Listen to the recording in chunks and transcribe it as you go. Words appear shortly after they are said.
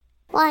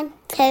One,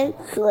 two,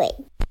 three.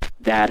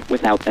 Dad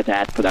Without a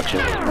Dad production.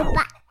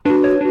 Papa.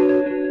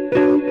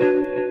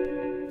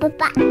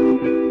 Papa.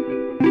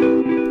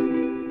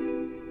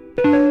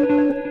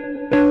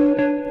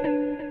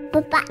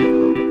 Papa.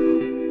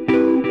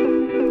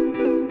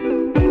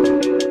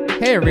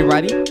 Hey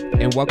everybody,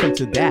 and welcome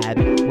to Dad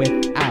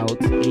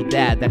Without a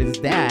Dad. That is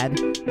Dad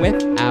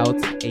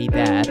Without a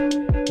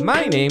Dad.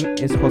 My name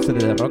is Jose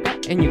de la Roca,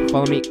 and you can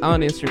follow me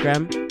on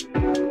Instagram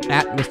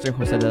at Mr.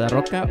 Jose de la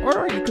Roca,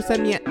 or you can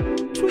send me a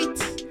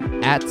tweet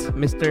at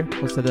Mr.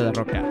 Jose de la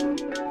Roca.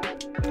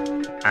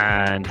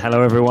 And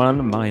hello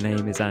everyone, my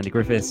name is Andy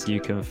Griffiths.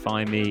 You can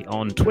find me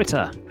on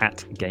Twitter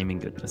at Gaming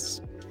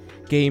Goodness.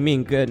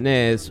 Gaming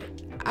Goodness.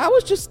 I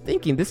was just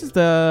thinking, this is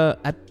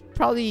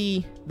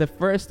probably the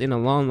first in a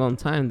long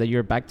time that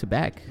you're back to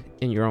back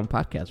in your own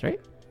podcast, right?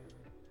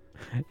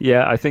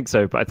 Yeah, I think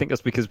so, but I think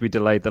that's because we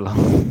delayed the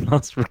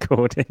last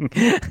recording.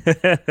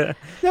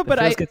 No, but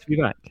it's good to be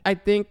back. I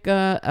think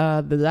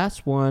the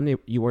last one,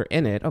 you were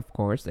in it, of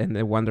course, and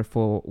the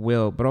wonderful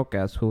Will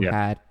Brocas, who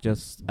had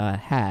just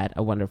had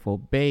a wonderful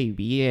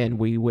baby, and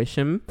we wish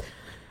him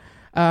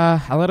a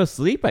lot of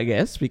sleep, I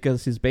guess,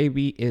 because his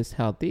baby is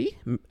healthy.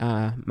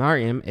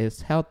 Mariam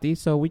is healthy,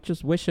 so we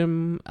just wish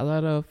him a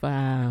lot of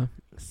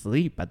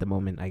sleep at the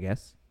moment, I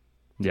guess.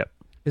 Yep.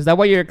 Is that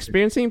what you're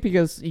experiencing?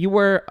 Because you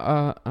were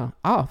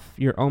off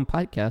your own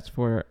podcast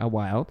for a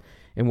while,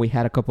 and we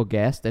had a couple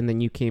guests, and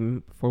then you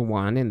came for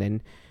one, and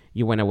then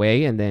you went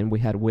away, and then we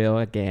had Will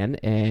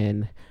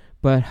again.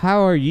 But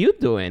how are you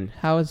doing?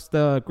 How is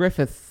the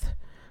Griffith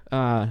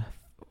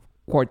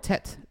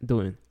quartet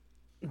doing?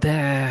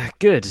 They're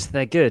good.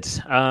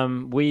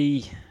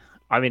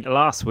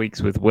 Last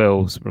week's with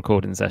Will's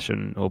recording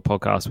session or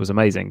podcast was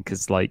amazing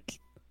because,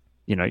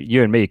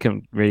 you and me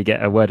couldn't really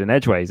get a word in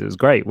edgeways. It was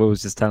great. Will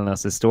was just telling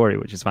us his story,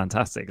 which is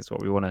fantastic. It's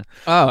what we want to.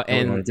 Oh,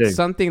 and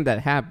something that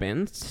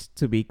happened,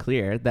 to be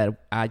clear, that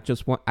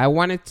I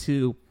wanted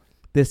to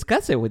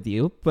discuss it with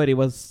you, but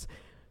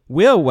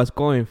Will was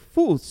going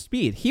full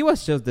speed. He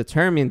was just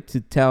determined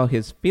to tell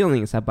his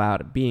feelings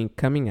about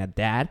becoming a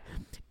dad,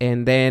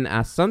 and then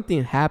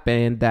something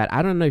happened that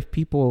I don't know if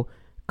people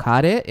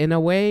caught it in a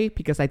way,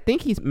 because I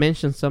think he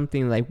mentioned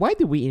something like, "Why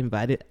did we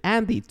invite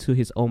Andy to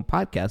his own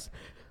podcast?"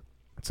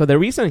 So the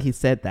reason he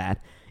said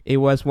that, it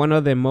was one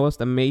of the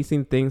most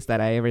amazing things that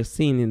I ever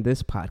seen in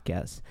this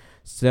podcast.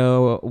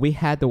 So we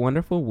had the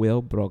wonderful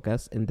Will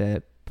Brocas in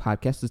the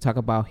podcast to talk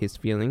about his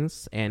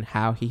feelings and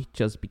how he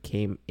just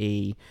became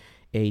a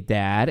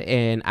dad.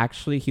 And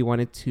actually he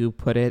wanted to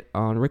put it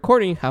on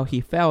recording how he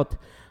felt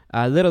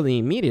literally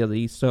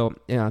immediately. So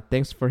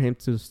thanks for him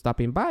to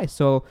stopping by.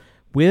 So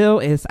Will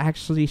is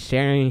actually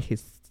sharing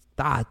his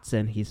thoughts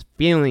and his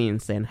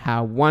feelings and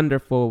how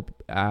wonderful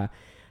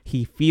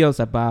he feels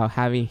about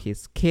having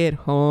his kid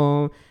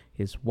home,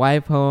 his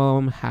wife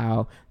home,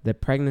 how the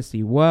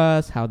pregnancy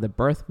was, how the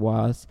birth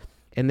was.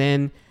 And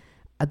then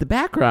at the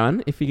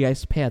background, if you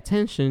guys pay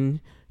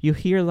attention, you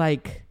hear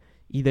like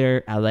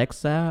either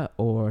Alexa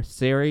or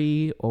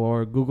Siri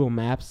or Google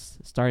Maps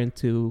starting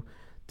to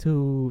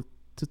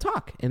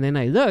talk. And then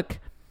I look,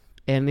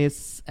 and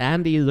it's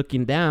Andy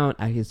looking down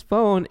at his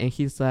phone, and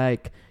he's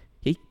like,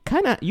 you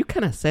kind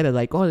of said it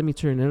like, "Oh, let me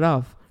turn it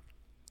off."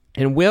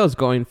 And Will's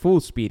going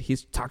full speed.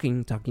 He's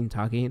talking.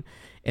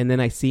 And then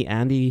I see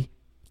Andy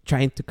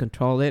trying to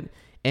control it,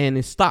 and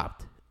it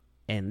stopped.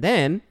 And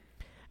then,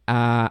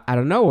 out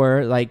of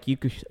nowhere, like you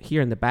could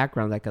hear in the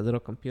background, like a little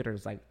computer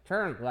is like,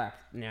 "Turn left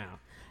now."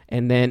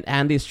 And then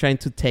Andy's trying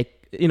to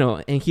take,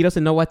 and he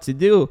doesn't know what to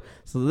do.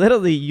 So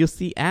literally you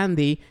see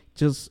Andy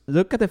just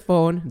look at the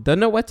phone, don't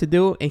know what to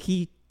do, and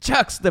he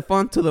chucks the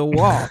phone to the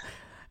wall.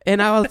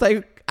 And I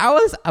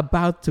was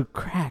about to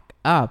crack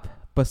up.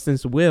 But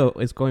since Will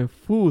is going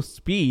full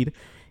speed,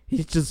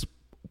 he's just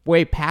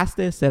way past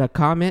it, said a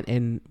comment,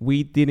 and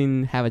we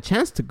didn't have a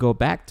chance to go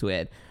back to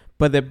it.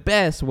 But the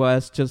best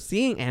was just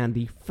seeing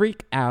Andy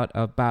freak out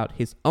about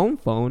his own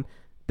phone,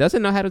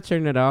 doesn't know how to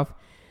turn it off.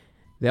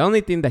 The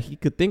only thing that he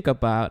could think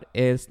about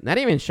is not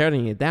even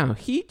shutting it down.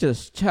 He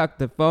just chucked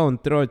the phone,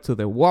 threw it to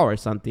the wall or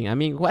something. I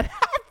mean, what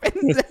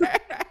happened there?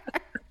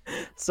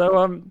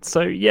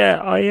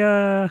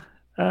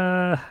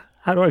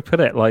 How do I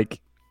put it?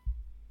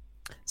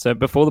 So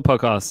before the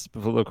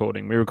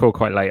recording, we record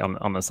quite late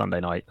on a Sunday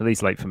night, at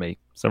least late for me.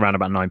 So around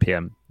about 9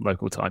 p.m.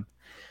 local time.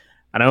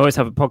 And I always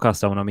have a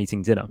podcast on when I'm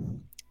eating dinner.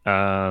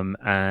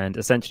 And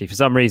essentially, for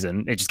some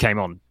reason, it just came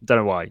on. Don't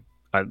know why.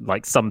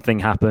 Something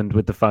happened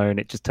with the phone.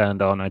 It just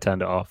turned on. I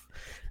turned it off.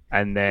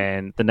 And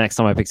then the next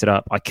time I picked it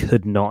up, I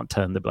could not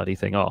turn the bloody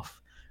thing off.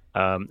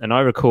 And I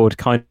record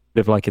kind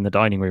of like in the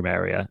dining room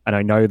area. And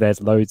I know there's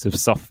loads of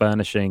soft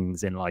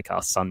furnishings in like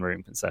our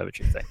sunroom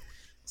conservatory thing.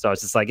 So I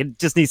was just like, it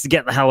just needs to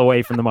get the hell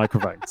away from the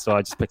microphone. So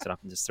I just picked it up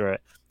and just threw it.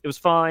 It was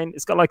fine.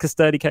 It's got like a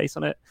sturdy case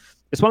on it.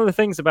 It's one of the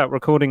things about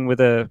recording with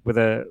a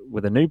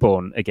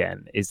newborn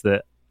again is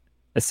that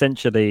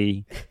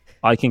essentially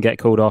I can get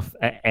called off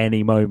at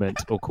any moment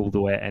or called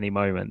away at any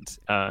moment.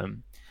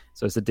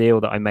 So it's a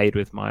deal that I made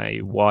with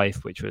my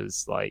wife, which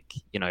was like,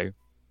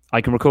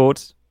 I can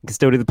record I can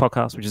still do the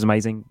podcast, which is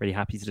amazing. Really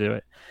happy to do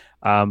it.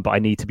 But I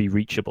need to be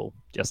reachable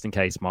just in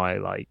case my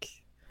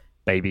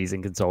baby's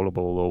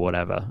inconsolable or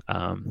whatever.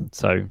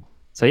 So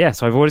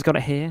I've always got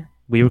it here.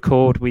 We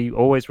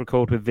always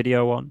record with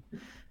video on,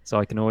 so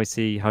I can always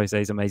see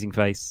Jose's amazing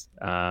face,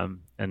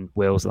 and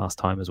Will's last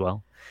time as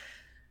well.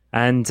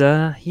 And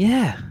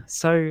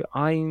so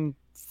I'm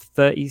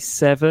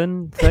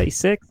 37,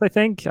 36, I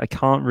think. I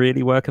can't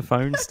really work a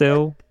phone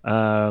still.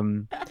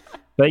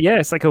 But yeah,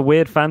 it's like a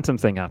weird phantom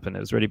thing happened. It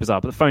was really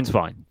bizarre, but the phone's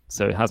fine.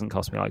 So it hasn't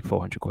cost me like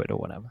 400 quid or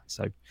whatever.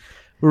 So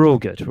we're all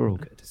good. We're all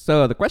good.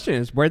 So the question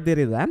is, where did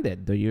it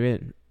land? Do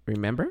you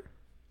remember?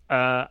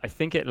 I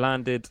think it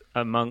landed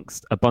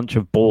amongst a bunch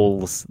of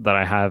balls that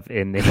I have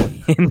in the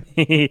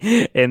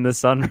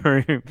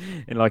sunroom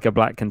in like a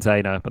black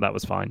container, but that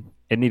was fine.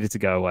 It needed to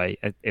go away.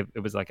 It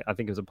was like, I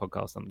think it was a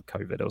podcast on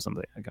COVID or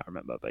something. I can't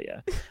remember, but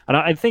yeah. And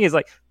I think it's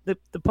like the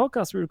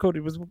podcast we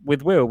recorded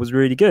with Will was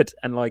really good,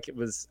 and like it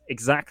was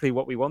exactly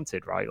what we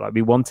wanted, right? Like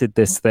we wanted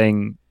this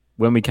thing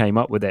when we came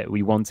up with it.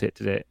 We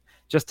wanted it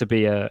just to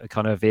be a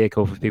kind of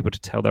vehicle for people to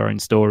tell their own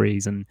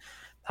stories and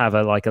have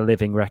a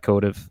living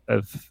record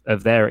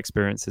of their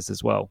experiences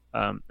as well.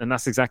 And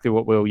that's exactly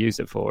what we'll use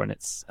it for. And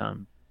it's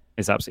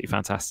absolutely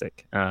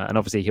fantastic. And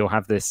obviously he'll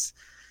have this,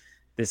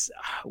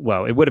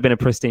 well, it would have been a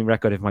pristine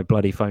record if my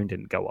bloody phone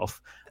didn't go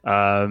off,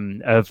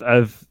 of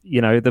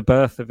the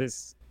birth of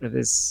his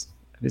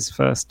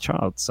first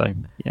child. So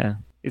yeah,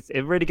 it's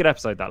a really good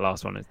episode, that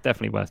last one. It's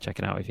definitely worth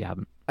checking out if you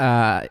haven't.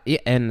 Yeah,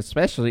 and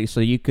especially so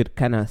you could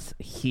kind of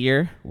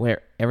hear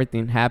where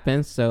everything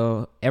happened.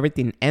 So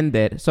everything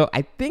ended. So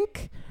I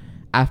think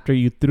after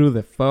you threw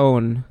the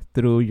phone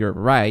through your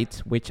right,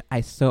 which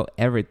I saw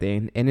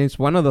everything, and it's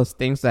one of those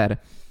things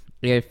that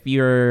if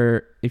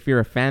you're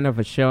a fan of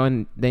a show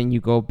and then you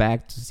go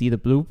back to see the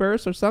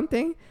bloopers or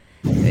something,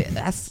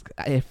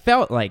 it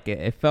felt like it.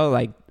 It felt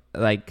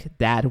like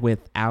that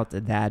without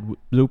that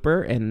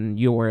blooper, and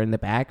you were in the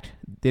back,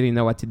 didn't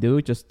know what to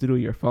do, just threw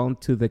your phone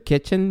to the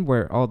kitchen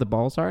where all the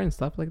balls are and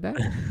stuff like that.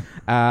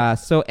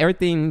 So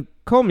everything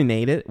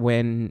culminated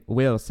when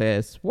Will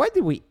says, "Why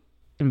did we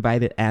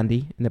invited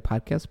Andy in the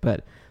podcast?"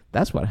 But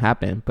that's what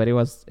happened. But it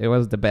was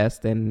the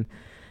best, and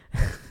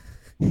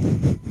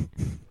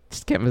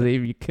just can't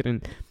believe you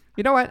couldn't.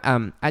 You know what?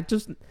 I'm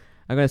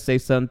gonna say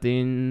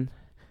something.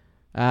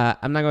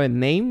 I'm not gonna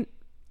name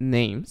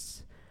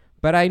names,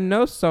 but I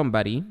know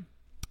somebody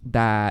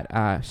that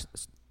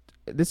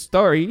this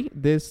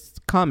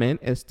comment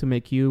is to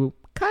make you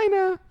kind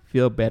of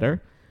feel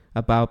better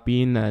about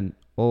being an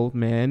old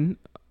man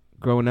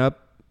growing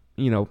up,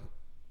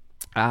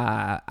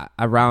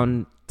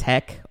 around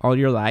tech all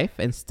your life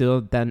and still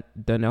don't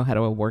know how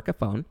to work a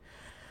phone.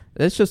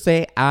 Let's just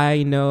say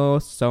I know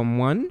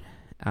someone,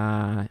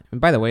 and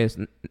by the way, it's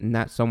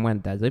not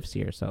someone that lives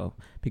here, so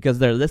because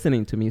they're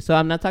listening to me, so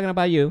I'm not talking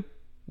about you,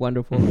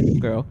 wonderful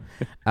girl.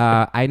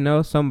 I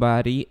know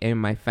somebody in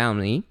my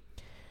family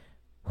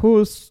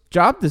whose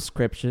job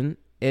description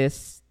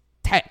is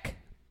tech,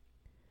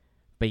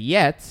 but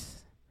yet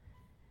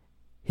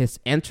his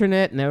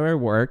internet never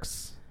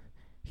works.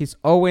 He's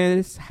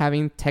always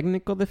having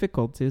technical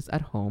difficulties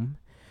at home.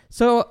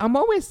 So I'm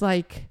always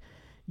like,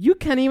 you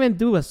can't even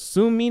do a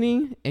Zoom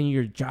meeting and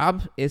your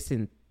job is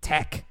in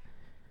tech.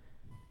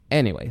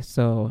 Anyway,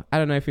 so I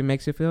don't know if it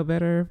makes you feel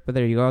better, but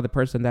there you go. The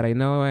person that I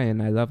know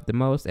and I love the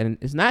most, and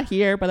it's not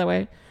here, by the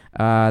way.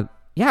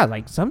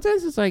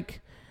 Sometimes it's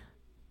like,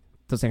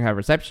 doesn't have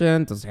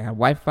reception, doesn't have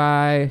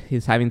Wi-Fi.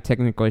 He's having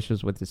technical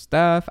issues with his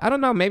stuff. I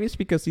don't know. Maybe it's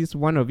because he's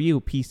one of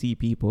you PC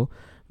people.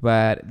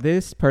 But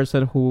this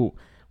person who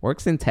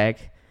works in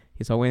tech,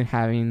 he's always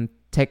having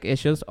tech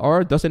issues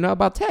or doesn't know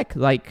about tech.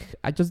 Like,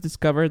 I just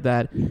discovered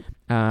that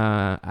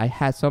I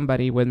had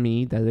somebody with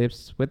me that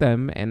lives with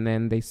them, and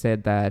then they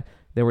said that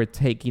they were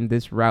taking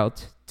this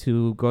route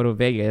to go to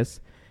Vegas.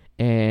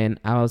 And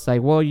I was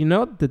like, well,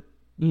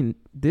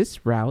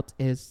 this route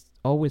is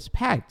always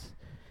packed.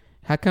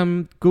 How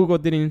come Google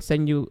didn't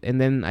send you?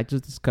 And then I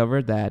just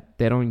discovered that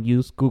they don't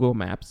use Google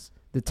Maps.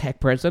 The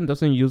tech person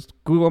doesn't use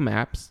Google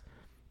Maps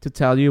to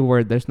tell you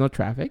where there's no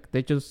traffic.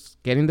 They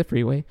just get in the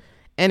freeway.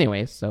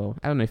 Anyway, so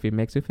I don't know if it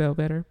makes you feel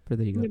better, but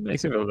there you go. It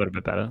makes me feel a little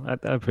bit better. I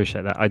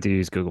appreciate that. I do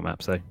use Google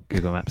Maps, though.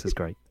 Google Maps is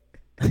great.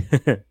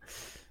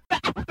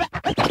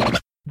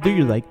 Do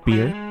you like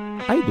beer?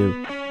 I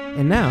do.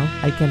 And now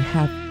I can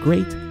have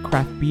great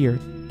craft beer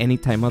any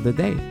time of the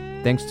day,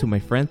 thanks to my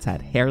friends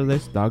at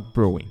Hairless Dog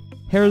Brewing.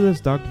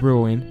 Hairless Dog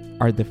Brewing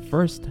are the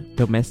first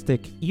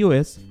domestic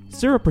US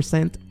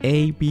 0%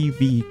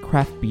 ABV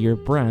craft beer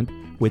brand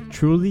with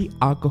truly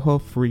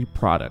alcohol-free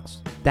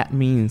products. That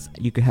means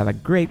you can have a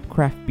great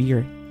craft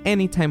beer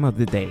any time of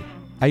the day.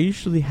 I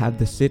usually have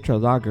the Citra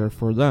Lager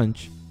for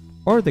lunch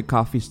or the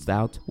coffee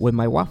stout with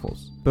my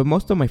waffles, but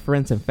most of my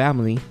friends and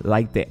family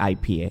like the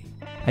IPA.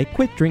 I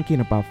quit drinking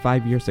about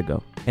 5 years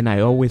ago, and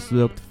I always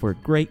looked for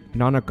great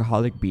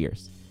non-alcoholic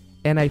beers,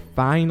 and I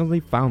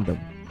finally found them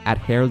at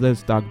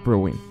Hairless Dog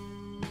Brewing.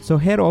 So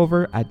head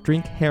over at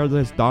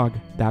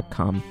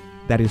drinkhairlessdog.com,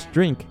 that is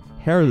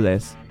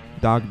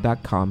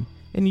drinkhairlessdog.com,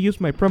 and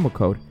use my promo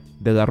code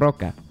De La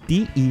Roca,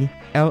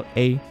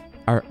 DELAROCA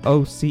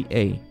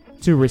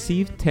to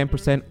receive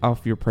 10%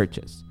 off your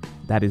purchase.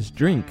 That is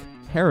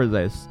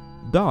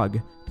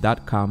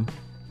drinkhairlessdog.com,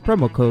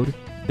 promo code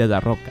De La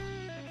Roca.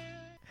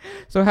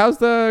 So how's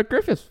the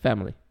Griffiths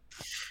family?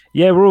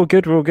 Yeah, we're all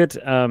good.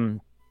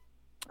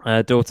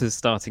 Daughter's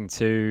starting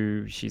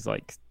to, she's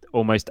like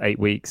almost 8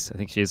 weeks. I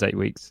think she is 8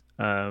 weeks.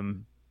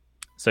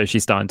 So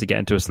she's starting to get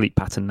into a sleep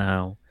pattern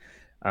now.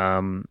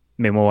 Me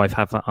and my wife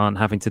aren't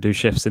having to do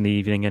shifts in the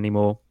evening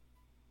anymore.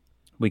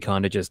 We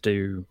kind of just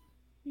do,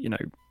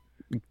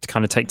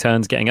 kind of take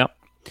turns getting up.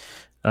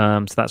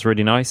 So that's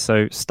really nice.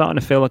 So starting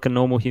to feel like a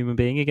normal human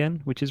being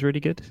again, which is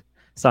really good.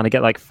 Starting to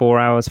get like 4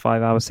 hours,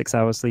 5 hours, 6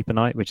 hours sleep a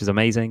night, which is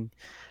amazing.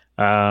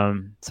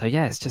 So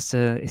yeah, it's just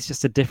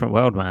a different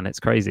world, man. It's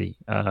crazy.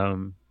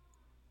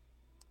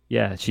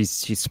 Yeah, she's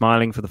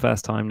smiling for the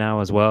first time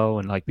now as well,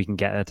 and like we can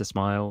get her to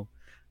smile.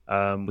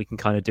 We can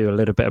kind of do a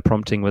little bit of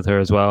prompting with her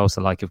as well.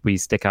 So like if we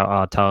stick out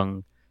our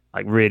tongue,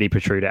 like really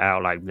protrude it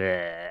out, like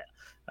bleh,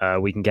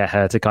 we can get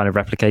her to kind of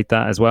replicate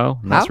that as well.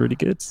 And that's really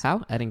good.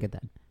 How? I didn't get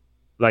that.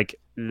 Like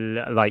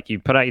you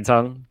put out your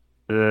tongue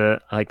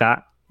like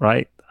that,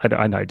 right?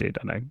 I know, dude.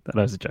 I know that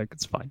was a joke.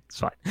 It's fine.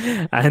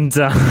 And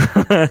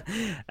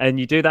and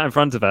you do that in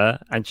front of her,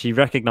 and she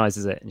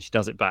recognizes it, and she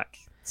does it back.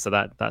 So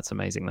that's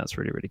amazing. That's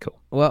really, really cool.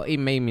 Well, it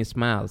made me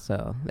smile.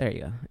 So there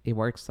you go. It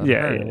works on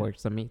her. It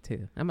works on me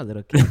too. I'm a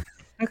little kid.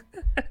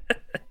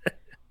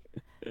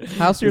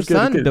 How's your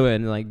son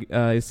doing? Like,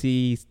 is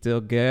he still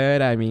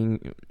good? I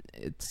mean,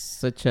 it's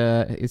such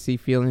a. Is he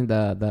feeling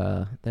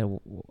the?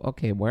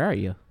 Okay, where are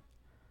you?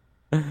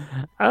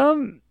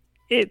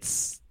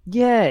 It's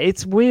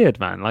weird,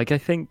 man. Like, I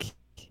think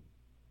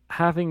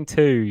having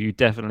two, you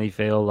definitely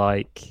feel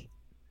like.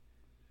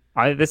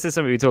 This is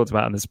something we talked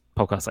about on this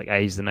podcast like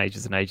ages and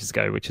ages and ages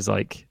ago, which is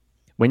like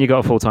when you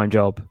got a full-time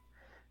job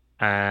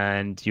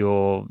and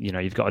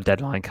you've got a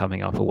deadline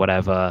coming up or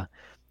whatever,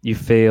 you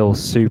feel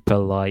super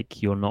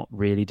like you're not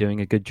really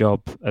doing a good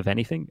job of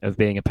anything, of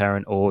being a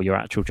parent or your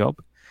actual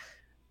job.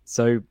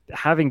 So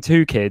having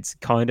two kids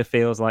kind of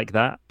feels like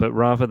that, but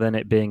rather than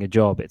it being a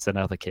job, it's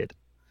another kid.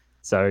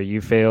 So you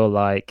feel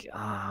like,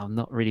 I'm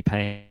not really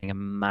paying a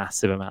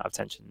massive amount of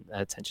attention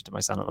to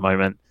my son at the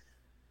moment.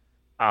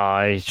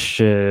 My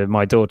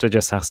daughter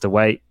just has to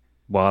wait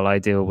while I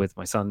deal with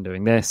my son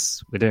doing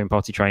this. We're doing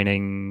potty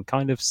training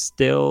kind of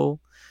still,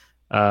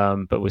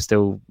 but we're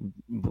still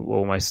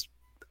almost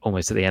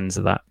at the ends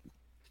of that.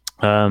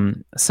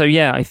 So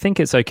yeah, I think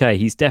it's okay.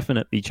 He's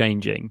definitely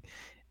changing.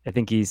 I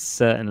think he's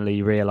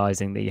certainly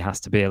realizing that he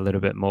has to be a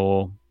little bit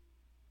more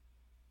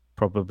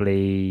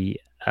probably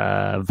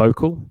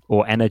vocal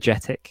or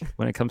energetic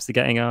when it comes to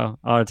getting our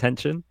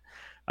attention.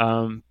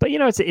 But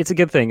it's a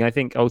good thing. I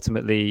think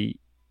ultimately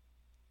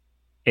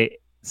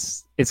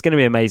it's going to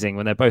be amazing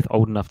when they're both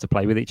old enough to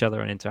play with each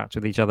other and interact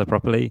with each other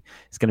properly.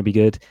 It's going to be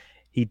good.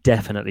 He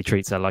definitely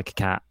treats her like a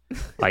cat.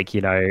 Like,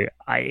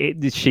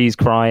 she's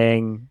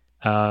crying.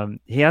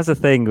 He has a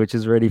thing which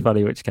is really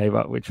funny, which came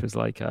up, which was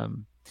like,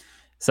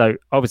 so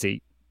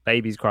obviously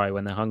babies cry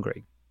when they're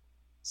hungry.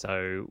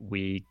 So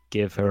we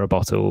give her a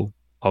bottle,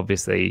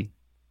 obviously,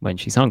 when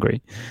she's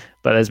hungry.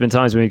 But there's been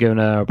times when we've given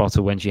her a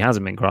bottle when she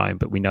hasn't been crying,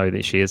 but we know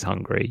that she is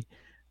hungry.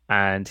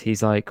 And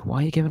he's like,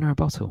 why are you giving her a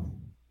bottle?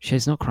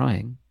 She's not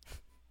crying.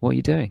 What are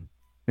you doing?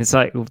 It's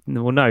like, well,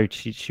 no,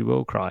 she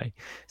will cry.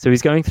 So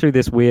he's going through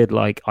this weird,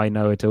 like, I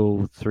know it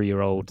all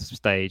 3-year-old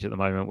stage at the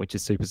moment, which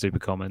is super, super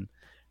common.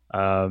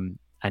 And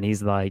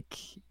he's like,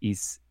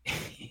 he's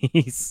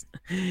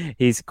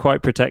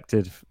quite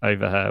protective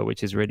over her,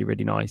 which is really,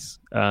 really nice.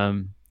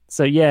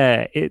 So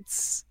yeah,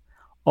 it's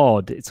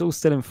odd. It's all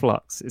still in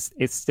flux.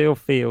 It still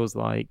feels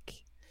like,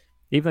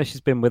 even though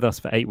she's been with us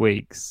for 8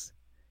 weeks,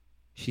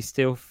 she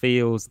still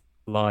feels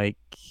like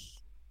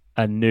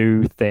a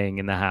new thing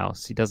in the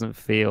house. She doesn't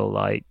feel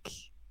like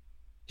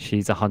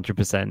she's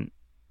 100%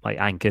 like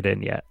anchored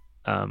in yet,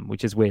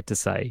 which is weird to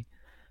say.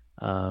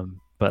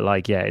 But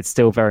like, yeah, it's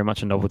still very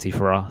much a novelty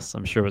for us.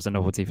 I'm sure it's a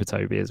novelty for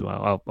Toby as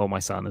well, or my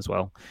son as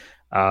well.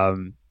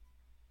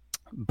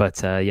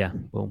 But yeah,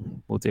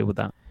 we'll deal with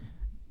that.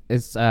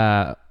 It's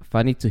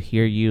funny to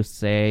hear you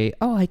say,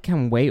 "Oh, I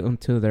can't wait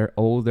until they're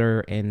older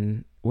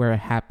and we're a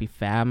happy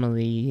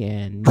family,"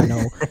 and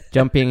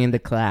jumping in the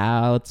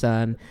clouds.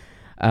 And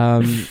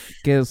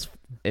because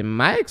in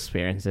my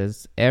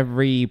experiences,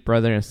 every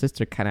brother and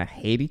sister kind of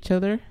hate each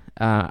other.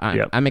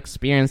 I'm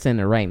experiencing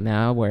it right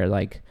now, where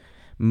like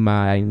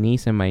my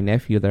niece and my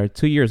nephew, they're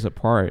 2 years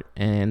apart,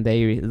 and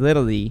they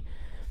literally,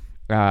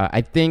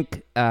 I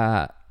think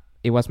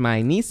it was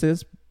my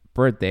niece's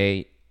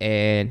birthday,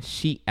 and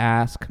she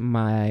asked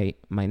my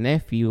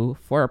nephew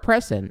for a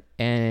present,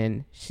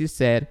 and she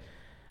said,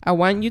 "I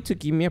want you to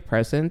give me a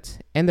present,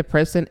 and the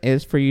present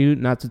is for you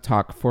not to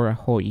talk for a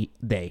whole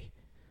day."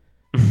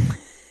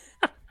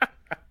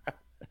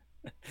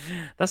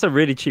 That's a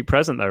really cheap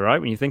present though, right?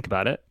 When you think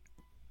about it.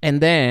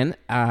 And then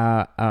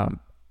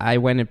I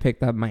went and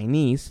picked up my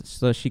niece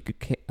so she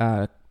could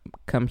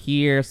come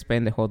here,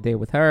 spend the whole day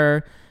with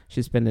her.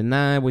 She spent the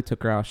night. We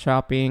took her out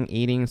shopping,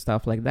 eating,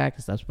 stuff like that,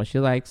 because that's what she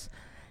likes.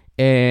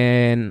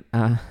 And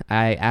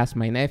I asked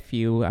my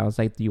nephew, I was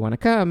like, do you want to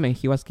come? And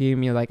he was giving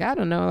me like, I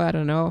don't know.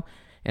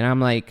 And I'm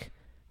like,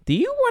 do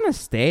you want to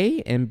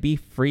stay and be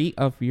free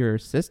of your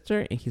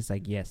sister? And he's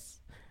like,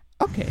 yes.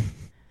 Okay.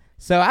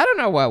 So I don't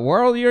know what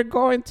world you're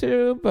going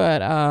to,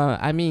 but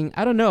I mean,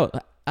 I don't know.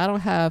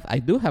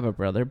 I do have a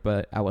brother,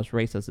 but I was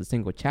raised as a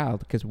single child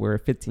because we're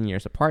 15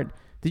 years apart.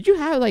 Did you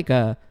have like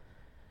but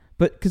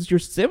because your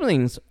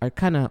siblings are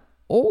kind of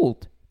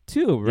old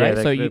too, right?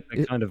 Yeah, So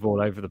they're kind of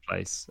all over the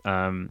place.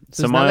 so it's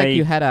not like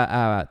you had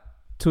a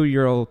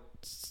 2-year-old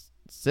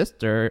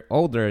sister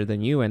older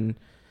than you and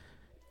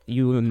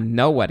you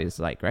know what it's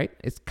like, right?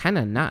 It's kind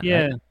of not.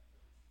 Yeah. Right?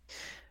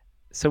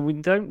 So we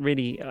don't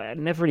really. I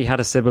never really had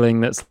a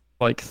sibling that's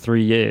like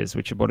 3 years,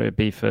 which is what it would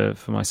be for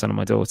my son and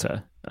my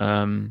daughter.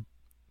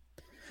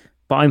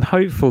 But I'm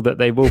hopeful that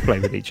they will play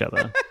with each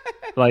other.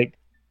 Like,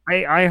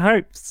 I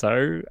hope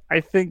so. I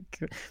think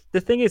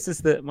the thing is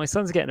that my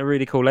son's getting a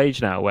really cool age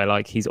now, where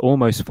like he's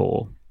almost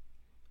 4,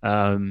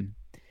 and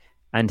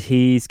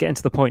he's getting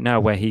to the point now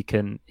where he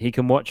can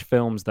watch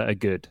films that are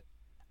good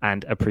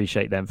and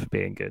appreciate them for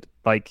being good.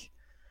 Like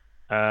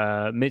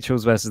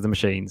Mitchell's versus the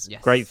Machines,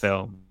 Yes. Great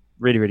film,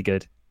 really really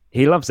good.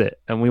 He loves it,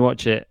 and we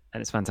watch it,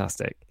 and it's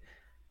fantastic.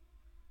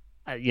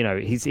 You know,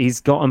 he's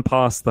gotten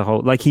past the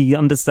whole, like, he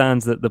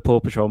understands that the Paw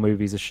Patrol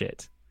movies are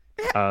shit,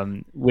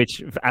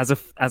 which as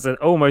a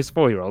almost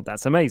 4-year-old,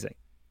 that's amazing.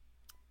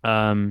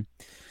 And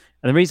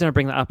the reason I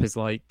bring that up is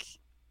like,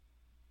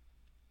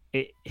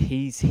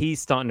 he's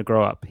starting to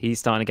grow up. He's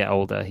starting to get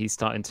older. He's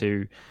starting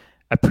to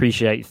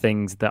appreciate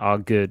things that are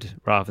good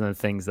rather than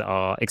things that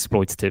are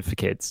exploitative for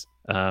kids.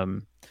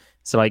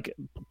 So like,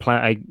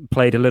 I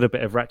played a little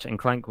bit of Ratchet and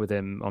Clank with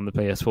him on the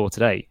PS4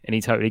 today, and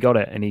he totally got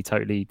it, and he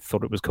totally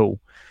thought it was cool,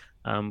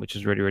 which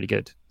was really, really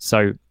good.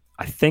 So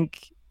I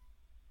think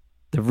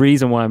the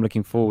reason why I'm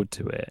looking forward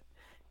to it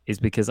is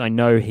because I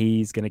know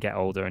he's going to get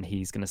older and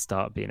he's going to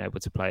start being able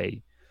to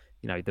play,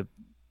 you know, the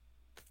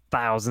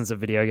thousands of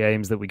video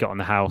games that we got on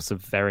the house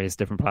of various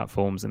different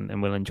platforms,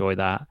 and we'll enjoy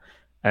that.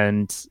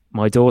 And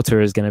my daughter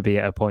is going to be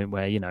at a point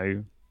where, you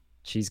know,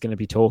 she's going to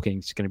be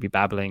talking, she's going to be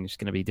babbling, she's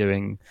going to be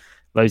doing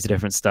loads of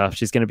different stuff.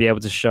 She's going to be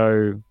able to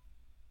show,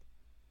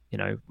 you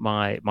know,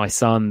 my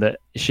son that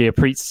she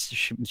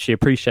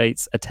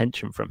appreciates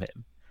attention from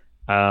him,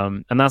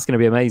 and that's going to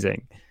be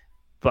amazing.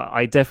 But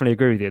I definitely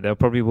agree with you. There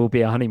probably will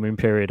be a honeymoon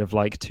period of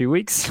like 2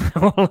 weeks,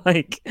 or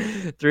like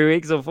 3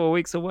 weeks or 4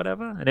 weeks or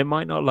whatever, and it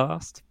might not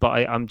last.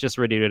 But I'm just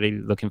really, really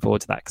looking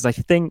forward to that, because I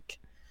think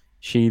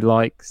she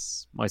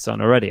likes my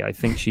son already. I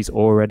think she's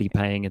already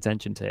paying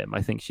attention to him.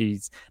 I think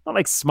she's not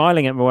like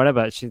smiling at him or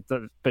whatever,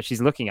 but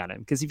she's looking at him.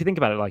 Because if you think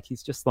about it, like,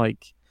 he's just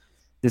like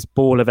this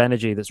ball of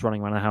energy that's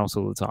running around the house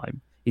all the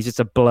time. He's just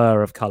a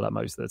blur of color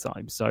most of the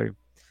time. So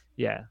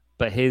yeah,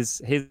 but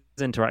his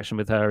interaction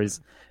with her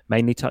is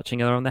mainly touching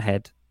her on the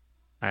head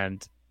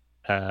and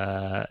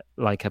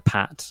like a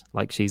pat,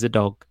 like she's a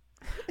dog,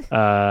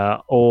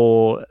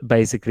 or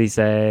basically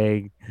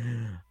saying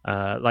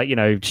like, you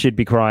know, she'd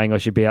be crying or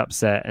she'd be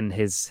upset, and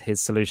his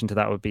solution to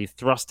that would be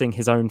thrusting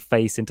his own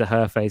face into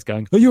her face,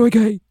 going, "Are you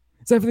okay?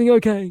 Is everything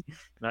okay?"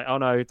 Like, "Oh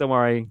no, don't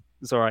worry,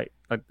 it's all right.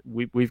 Like,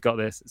 we've got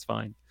this. It's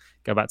fine.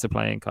 Go back to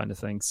playing," kind of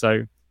thing.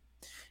 So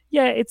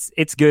yeah,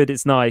 it's good.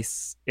 It's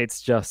nice.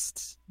 It's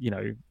just, you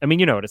know, I mean,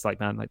 you know what it's like,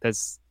 man. Like,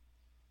 there's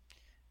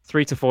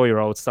 3 to 4 year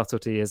olds,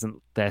 subtlety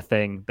isn't their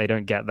thing. They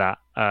don't get that.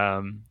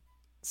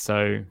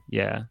 So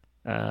yeah.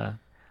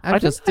 I'm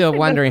just still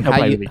wondering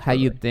how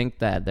you think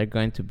that they're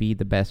going to be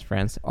the best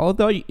friends.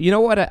 Although, you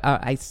know what,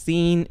 I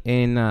seen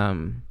in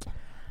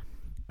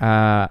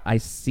I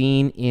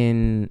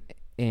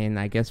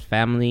guess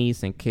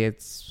families and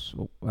kids,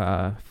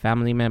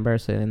 family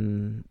members,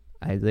 and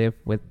I live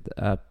with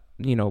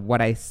you know, what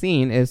I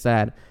seen is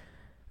that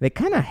they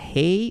kind of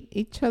hate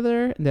each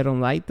other. They don't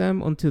like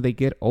them until they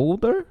get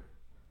older.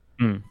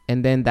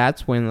 And then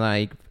that's when,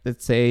 like,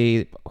 let's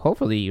say,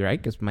 hopefully, right?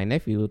 Because my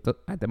nephew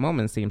at the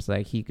moment seems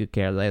like he could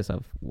care less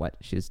of what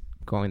she's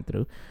going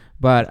through.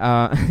 But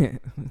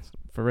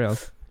for real.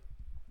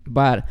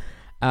 But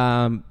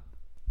I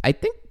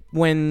think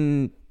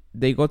when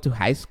they go to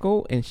high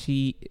school and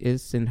she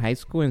is in high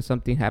school and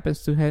something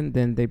happens to her,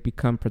 then they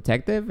become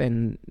protective,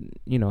 and,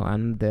 you know,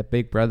 I'm the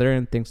big brother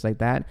and things like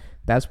that.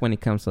 That's when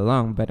it comes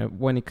along. But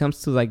when it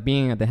comes to, like,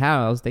 being at the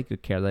house, they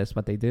could care less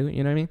what they do.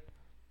 You know what I mean?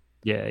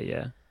 Yeah,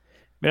 yeah.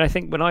 I mean, I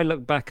think when I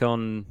look back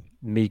on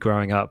me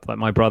growing up, like,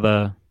 my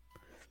brother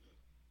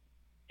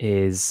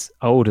is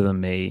older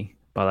than me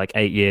by like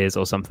 8 years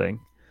or something,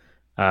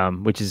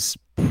 which is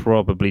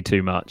probably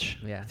too much.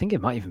 Yeah. I think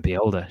it might even be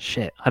older.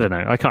 Shit, I don't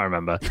know. I can't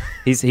remember.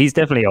 He's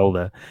definitely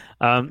older.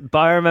 But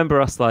I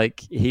remember us, like,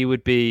 he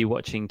would be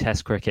watching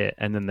Test cricket,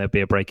 and then there'd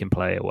be a break in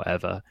play or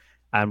whatever,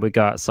 and we'd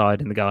go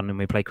outside in the garden and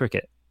we'd play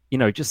cricket. You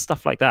know, just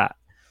stuff like that,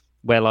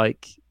 where,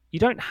 like, you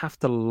don't have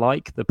to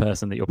like the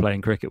person that you're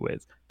playing cricket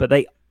with, but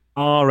they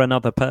are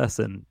another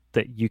person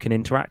that you can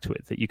interact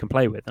with, that you can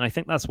play with. And I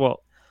think that's what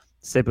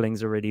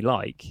siblings are really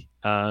like.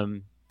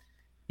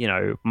 You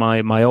know,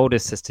 my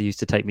oldest sister used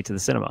to take me to the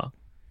cinema,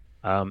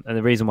 and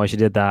the reason why she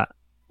did that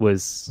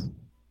was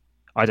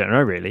I don't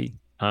know really.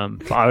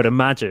 But I would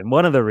imagine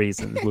one of the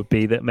reasons would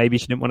be that maybe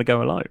she didn't want to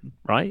go alone,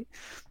 right?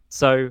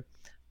 So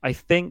I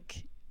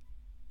think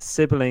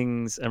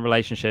siblings and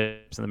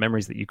relationships and the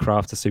memories that you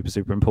craft are super,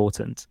 super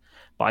important.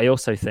 But I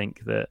also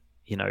think that,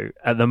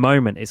 at the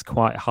moment, it's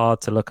quite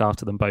hard to look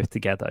after them both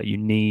together. You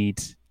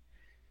need,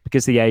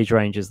 because the age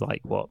range is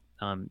like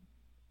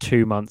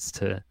 2 months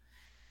to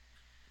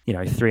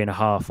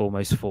 3.5,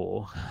 almost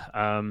 4.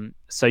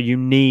 So you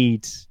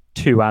need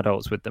 2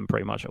 adults with them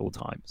pretty much at all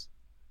times.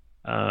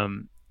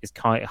 It's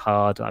quite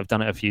hard. I've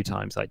done it a few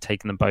times, like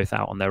taking them both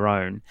out on their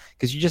own,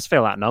 because you just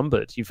feel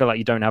outnumbered. You feel like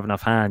you don't have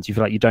enough hands. You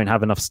feel like you don't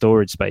have enough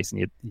storage space in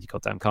your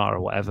goddamn car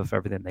or whatever for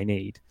everything they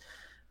need.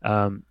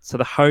 So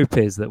the hope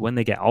is that when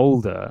they get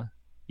older,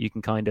 you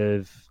can kind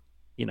of,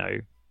 the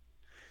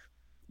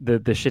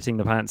shitting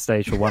the pants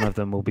stage for one of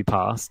them will be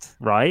past,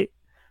 right?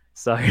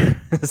 So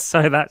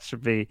that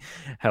should be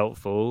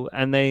helpful.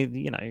 And they,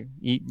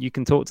 you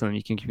can talk to them,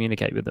 you can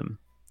communicate with them.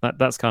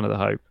 That's kind of the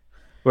hope.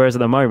 Whereas at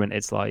the moment,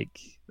 it's like,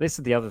 this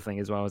is the other thing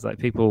as well, is like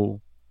people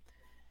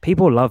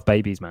love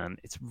babies, man.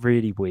 It's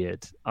really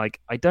weird. Like,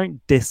 I don't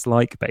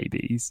dislike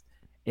babies.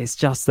 It's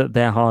just that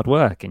they're hard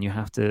work and you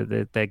have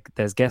to,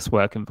 there's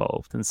guesswork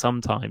involved. And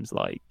sometimes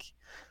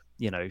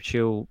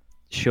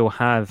she'll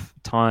have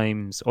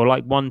times, or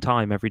like one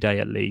time every day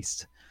at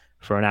least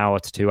for an hour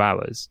to 2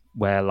 hours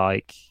where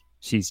like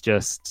she's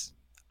just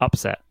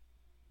upset.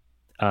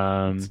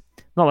 Not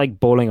like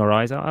bawling her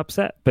eyes out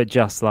upset, but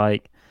just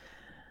like,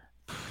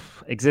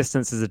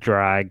 existence is a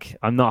drag.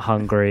 I'm not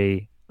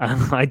hungry.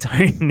 I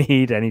don't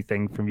need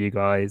anything from you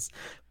guys,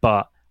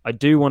 but I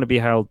do want to be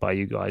held by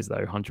you guys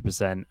though,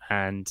 100%.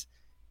 And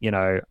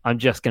I'm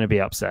just going to be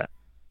upset.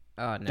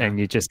 Oh no! And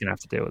you're just going to have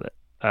to deal with it.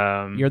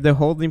 You're the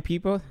holding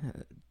people.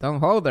 Don't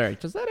hold her.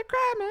 Just let her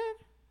cry,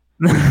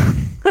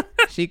 man.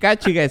 She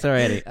got you guys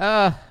already.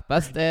 Oh,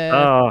 busted.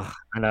 Oh,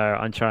 I know.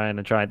 I'm trying.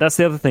 That's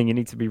the other thing. You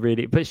need to be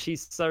really. But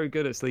she's so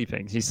good at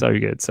sleeping. She's so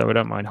good. So I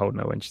don't mind holding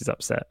her when she's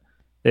upset.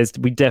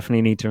 We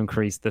definitely need to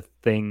increase the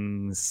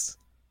things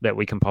that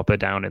we can pop her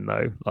down in,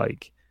 though.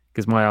 Like,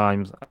 because my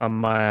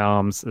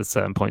arms at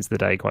certain points of the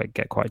day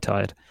get quite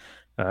tired.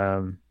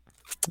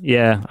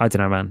 Yeah, I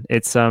don't know, man.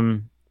 It's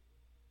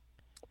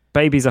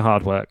babies are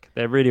hard work.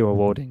 They're really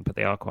rewarding, but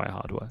they are quite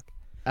hard work.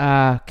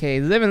 Okay,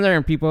 live and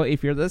learn, people.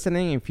 If you're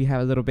listening, if you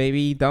have a little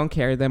baby, don't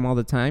carry them all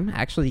the time.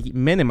 Actually,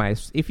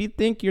 minimize. If you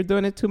think you're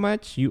doing it too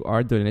much, you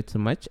are doing it too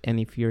much. And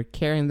if you're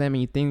carrying them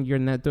and you think you're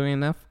not doing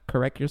enough,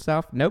 correct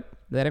yourself. Nope,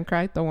 let him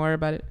cry. Don't worry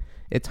about it.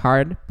 It's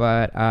hard,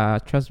 but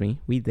trust me,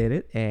 we did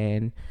it.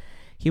 And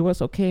he was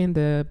okay in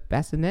the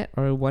bassinet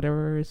or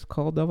whatever it's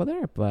called over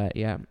there. But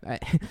yeah.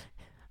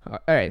 All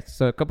right,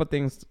 so a couple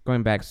things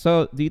going back.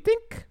 So do you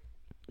think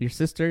your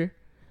sister,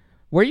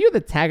 were you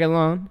the tag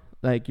along?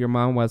 Like your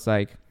mom was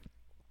like,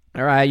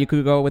 all right, you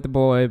could go with the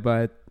boy,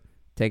 but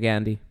take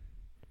Andy.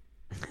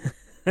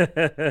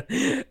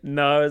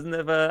 No,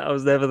 I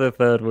was never the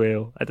third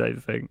wheel. I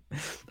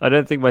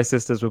don't think my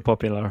sisters were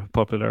popular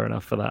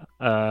enough for that.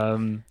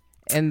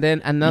 And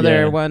then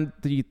another one,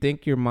 do you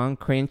think your mom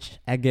cringed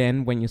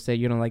again when you say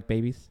you don't like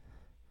babies?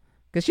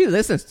 Because she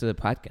listens to the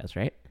podcast,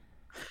 right?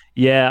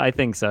 Yeah, I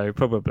think so,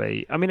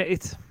 probably. I mean,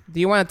 it's... Do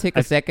you want to take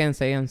a second and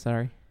say I'm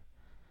sorry?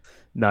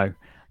 No.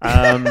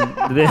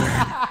 I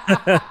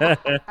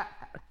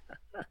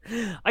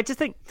just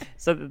think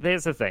so.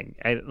 There's the thing,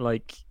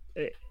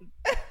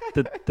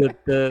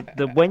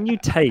 the when you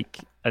take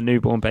a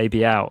newborn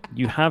baby out,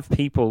 you have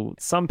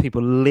some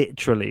people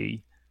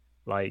literally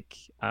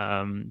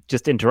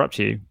just interrupt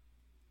you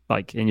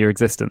in your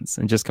existence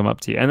and just come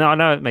up to you. And I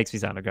know it makes me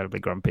sound incredibly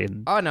grumpy.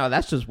 Oh no,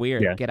 that's just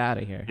weird. Yeah. Get out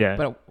of here. Yeah,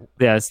 but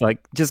it's like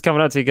just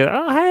coming up to you, go,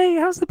 oh hey,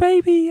 how's the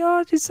baby?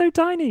 Oh, she's so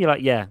tiny. You're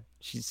like, yeah,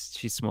 she's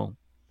small.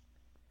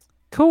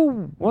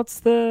 Cool. What's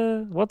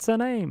her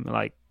name?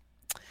 Like,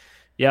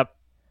 yep.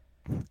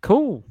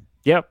 Cool.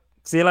 Yep.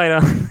 See you later.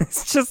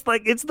 It's just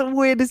it's the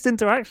weirdest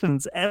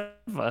interactions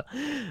ever.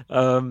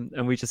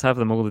 And we just have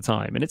them all the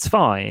time. And it's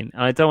fine.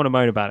 And I don't want to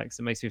moan about it because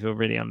it makes me feel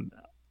really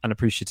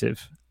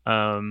unappreciative.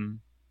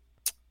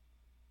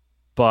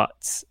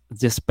 But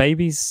just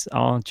babies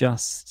are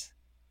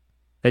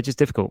they're just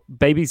difficult.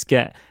 Babies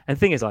and the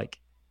thing is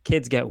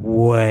kids get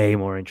way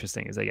more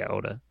interesting as they get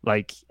older.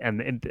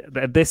 And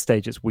at this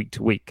stage, it's week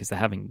to week because they're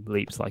having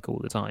leaps all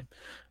the time.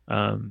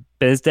 But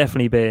there's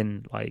definitely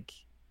been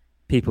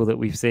people that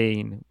we've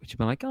seen which have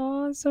been like,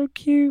 oh, it's so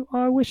cute. Oh,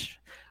 I wish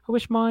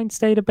mine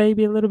stayed a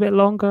baby a little bit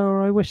longer,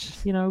 or I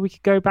wish we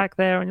could go back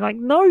there. And you're like,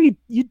 no,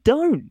 you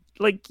don't.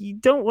 You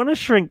don't want to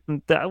shrink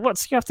them.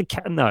 So you have to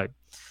no.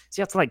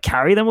 So you have to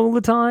carry them all the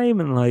time,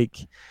 and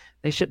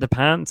they shit the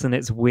pants, and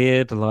it's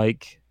weird.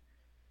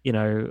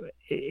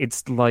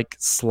 It's like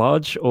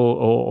sludge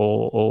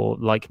or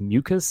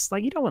mucus.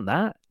 You don't want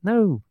that.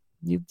 No,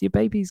 your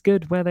baby's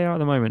good where they are at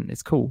the moment.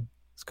 It's cool.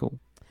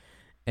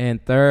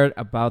 And third,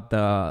 about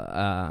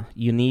the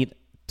you need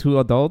 2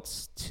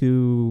 adults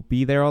to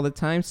be there all the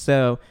time.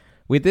 So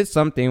we did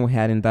something we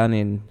hadn't done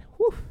in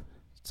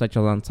such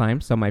a long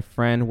time. So my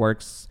friend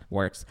works.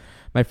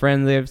 My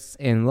friend lives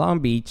in Long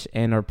Beach,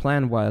 and our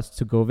plan was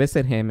to go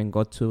visit him and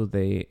go to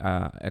the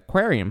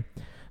aquarium.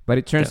 But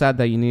it turns out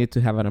that you needed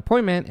to have an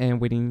appointment, and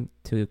we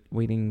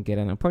didn't get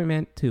an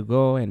appointment to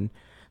go. And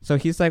so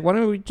he's like, "Why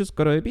don't we just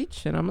go to the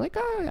beach?" And I'm like,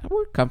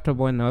 we're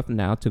comfortable enough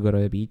now to go to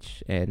the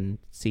beach and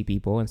see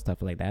people and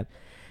stuff like that."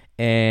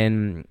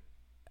 And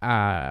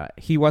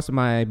he was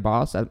my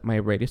boss at my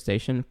radio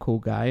station, cool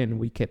guy, and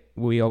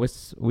we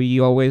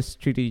always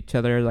treated each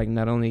other like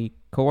not only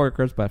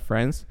coworkers but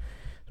friends.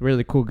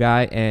 Really cool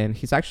guy, and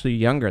he's actually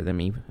younger than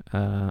me,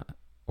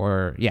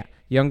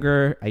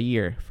 younger a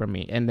year from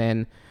me. And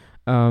then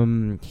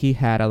he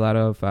had a lot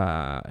of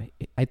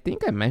I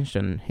think I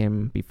mentioned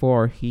him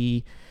before.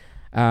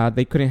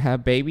 They couldn't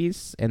have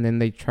babies, and then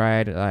they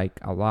tried like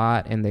a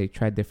lot, and they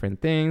tried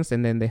different things,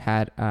 and then they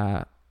had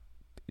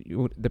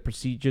the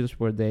procedures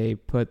where they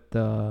put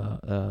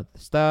the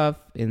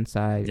stuff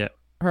inside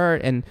her,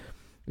 and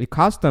it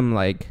cost them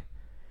like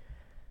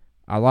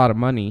a lot of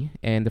money.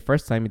 And the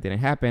first time it didn't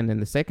happen,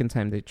 and the second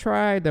time they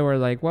tried, they were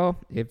like, well,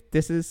 if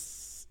this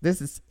is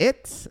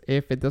it,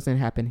 if it doesn't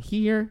happen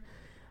here,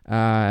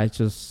 it's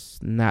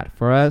just not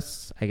for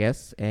us, I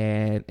guess.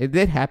 And it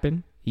did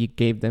happen. He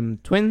gave them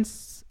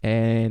twins,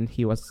 and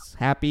he was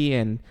happy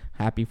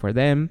for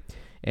them.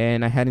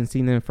 And I hadn't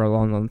seen them for a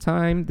long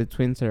time. The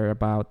twins are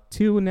about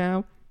 2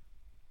 now.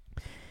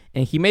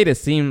 And he made it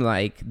seem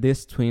like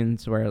these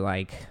twins were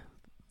like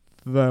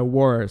the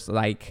worst.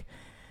 Like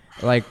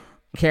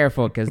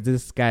careful, because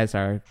these guys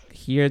are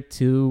here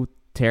to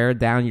tear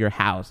down your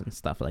house and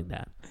stuff like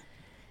that.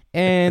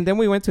 And then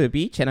we went to the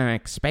beach, and I'm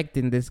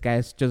expecting these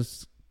guys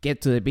just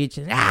get to the beach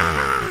and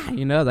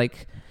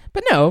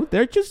but no,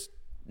 they're just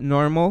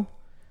normal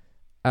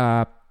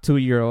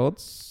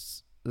 2-year-olds.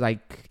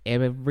 Like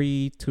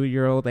every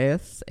 2-year-old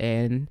is.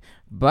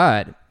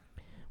 But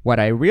what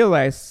I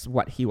realized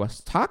what he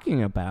was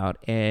talking about,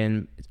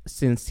 and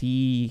since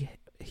he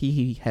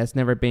has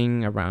never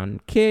been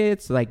around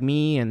kids like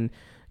me, and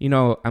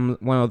I'm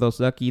one of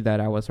those lucky that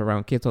I was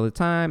around kids all the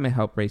time. I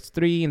helped raise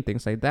 3 and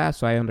things like that,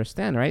 so I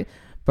understand, right?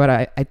 But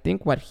I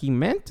think what he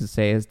meant to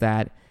say is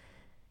that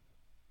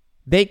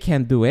they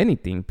can't do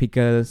anything,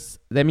 because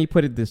let me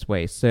put it this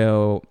way.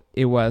 So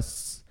it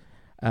was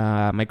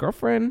my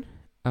girlfriend,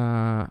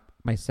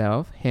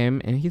 myself, him,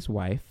 and his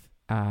wife,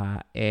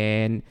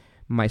 and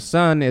my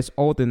son is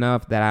old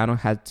enough that I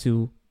don't have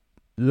to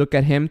look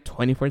at him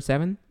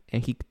 24/7,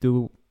 and he could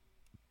do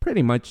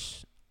pretty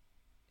much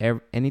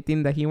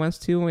anything that he wants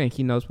to, and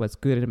he knows what's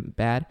good and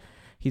bad.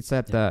 He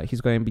said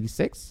he's going to be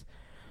 6.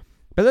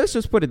 But let's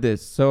just put it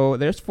this. So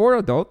there's 4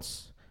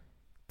 adults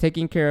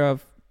taking care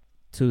of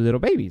 2 little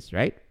babies,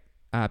 right?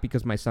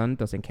 Because my son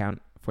doesn't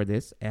count for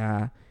this.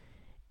 And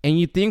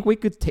you think we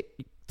could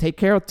take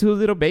care of 2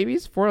 little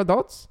babies, 4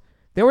 adults?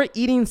 They were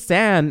eating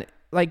sand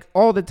like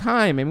all the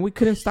time, and we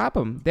couldn't stop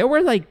them. They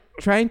were like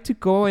trying to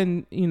go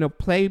and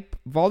play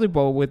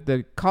volleyball with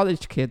the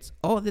college kids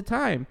all the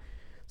time.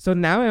 So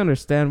now I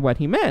understand what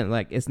he meant.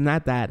 Like, it's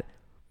not that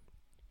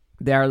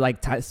they're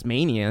like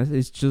Tasmanians.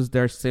 It's just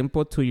they're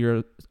simple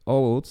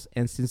 2-year-olds,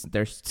 and since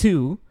there's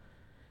 2,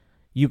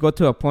 you go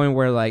to a point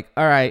where like,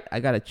 all right, I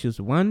gotta choose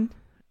one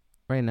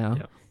right now,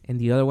 and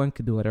the other one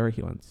could do whatever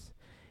he wants.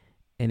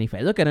 And if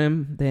I look at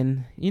him,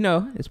 then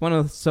it's one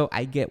of those. So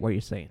I get what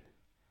you're saying.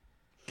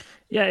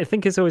 Yeah, I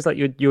think it's always like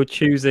you're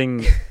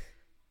choosing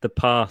the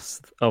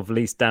path of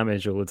least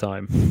damage all the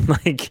time.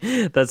 Like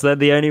that's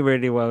the only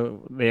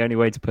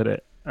way to put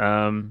it.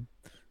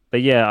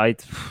 But yeah,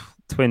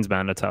 twins,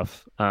 man, are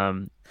tough. I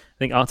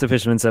think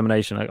artificial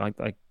insemination.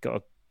 I got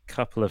a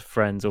couple of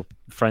friends or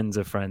friends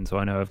of friends who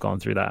I know have gone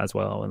through that as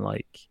well, and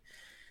like,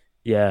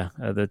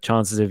 the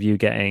chances of you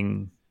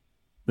getting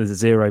the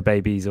 0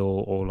 babies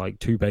or like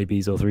 2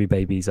 babies or 3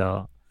 babies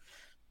are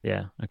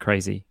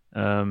crazy.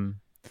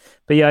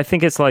 But yeah, I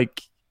think it's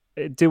like,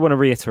 I do want to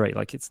reiterate,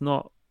 like, it's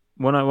not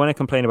when I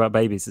complain about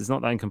babies, it's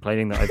not that I'm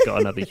complaining that I've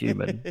got another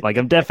human. Like,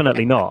 I'm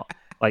definitely not.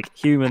 Like,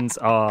 humans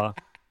are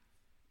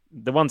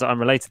the ones that I'm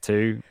related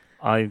to.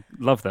 I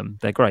love them.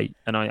 They're great,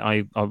 and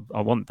I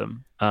want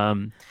them.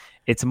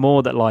 It's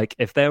more that, like,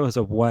 if there was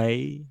a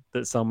way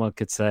that someone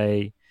could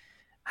say,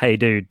 hey,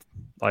 dude,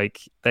 like,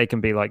 they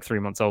can be like 3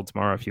 months old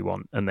tomorrow if you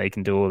want, and they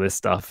can do all this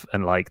stuff,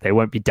 and like they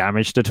won't be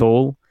damaged at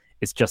all.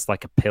 It's just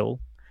like a pill.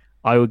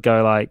 I would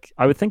go, like,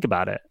 I would think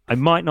about it. I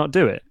might not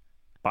do it,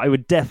 but I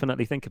would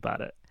definitely think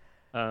about it,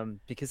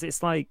 because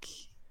it's like,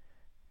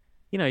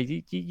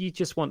 you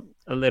just want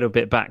a little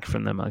bit back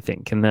from them, I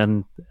think.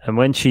 And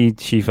when she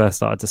first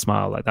started to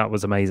smile, like, that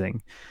was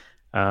amazing,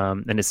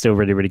 and it's still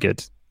really, really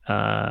good.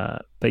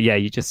 But yeah,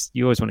 you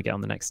always want to get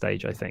on the next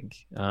stage, I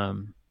think.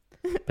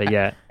 But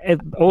yeah,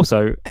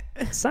 also,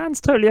 sand's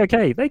totally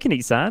okay. They can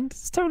eat sand.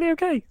 It's totally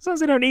okay. As long as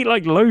they don't eat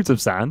like loads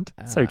of sand,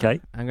 it's okay.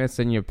 I'm gonna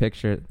send you a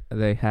picture.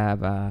 They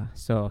have there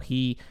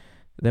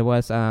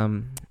was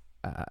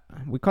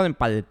we call them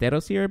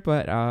paleteros here,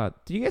 but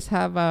do you guys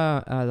have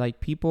like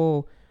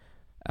people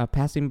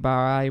passing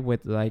by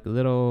with like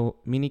little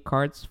mini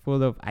carts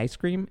full of ice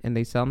cream, and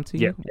they sell them to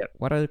you? Yep.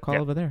 What are they called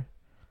over there?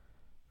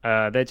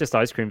 They're just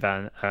ice cream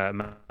man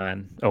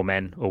or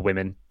men or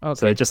women. Okay.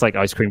 So they're just like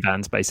ice cream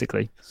vans,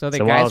 basically. So the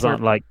So guys ours were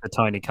aren't like the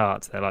tiny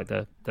carts; they're like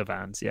the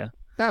vans. Yeah.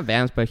 not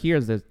vans, but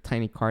here's the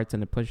tiny carts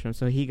and the push them.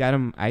 So he got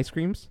him ice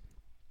creams,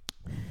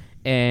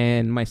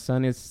 and my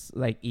son is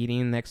like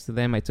eating next to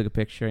them. I took a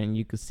picture, and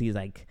you could see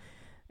like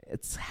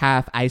it's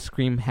half ice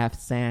cream, half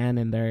sand,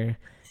 and they're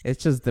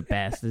it's just the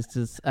best. It's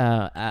just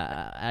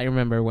I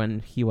remember when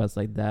he was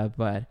like that,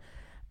 but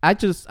I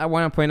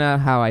want to point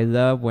out how I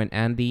love when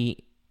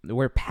Andy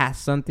we're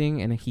past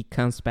something and he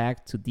comes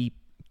back to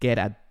get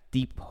a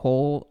deep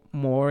hole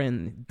more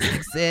and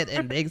digs it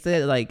and digs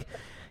it. Like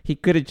he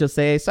could have just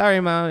say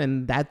sorry mom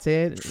and that's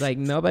it. Like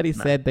nobody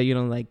said that you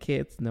don't like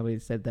kids. Nobody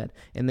said that.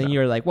 And then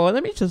you're like, well,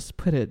 let me just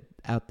put it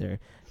out there.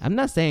 I'm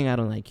not saying I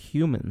don't like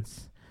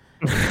humans.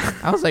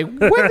 I was like,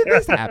 when did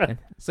this happen?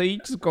 So you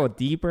just go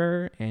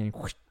deeper and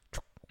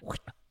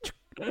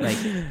like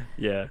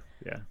Yeah.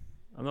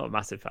 I'm not a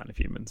massive fan of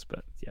humans,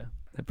 but yeah,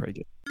 they're pretty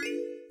good.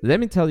 let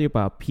me tell you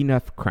about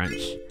Peanut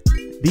Crunch.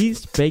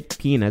 These baked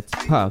peanuts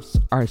puffs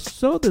are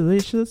so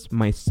delicious,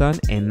 my son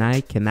and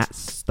I cannot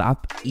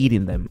stop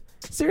eating them.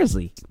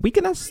 Seriously, we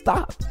cannot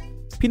stop.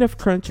 Peanut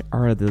Crunch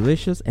are a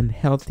delicious and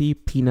healthy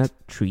peanut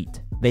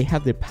treat. They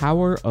have the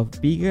power of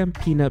vegan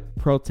peanut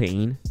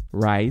protein,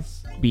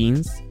 rice,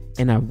 beans,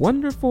 and a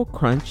wonderful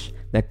crunch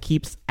that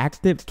keeps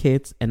active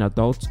kids and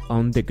adults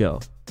on the go.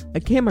 I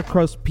came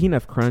across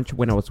Peanut Crunch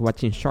when I was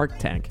watching Shark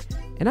Tank,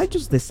 and I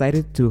just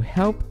decided to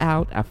help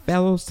out a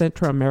fellow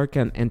Central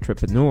American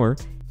entrepreneur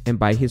and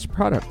buy his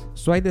product.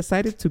 So I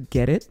decided to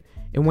get it,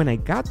 and when I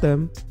got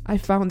them, I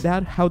found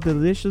out how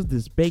delicious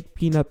these baked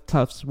peanut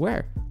puffs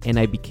were, and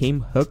I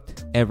became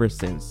hooked ever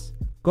since.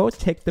 Go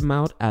check them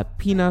out at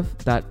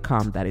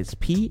pnuff.com. That is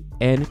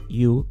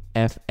PNUFF.com.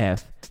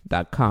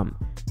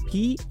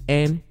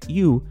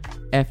 PNUFF.com,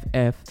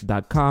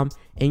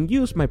 and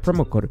use my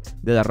promo code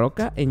De La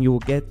Roca and you will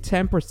get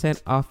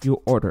 10% off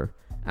your order.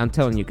 I'm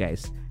telling you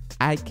guys,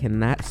 I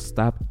cannot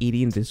stop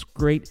eating this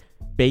great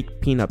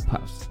baked peanut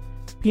puffs.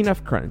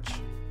 Peanut Crunch.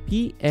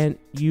 PNUFF.com.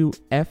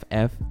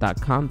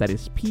 That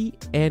is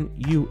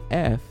PNUFF.com.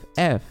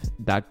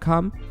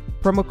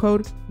 Promo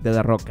code De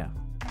La Roca.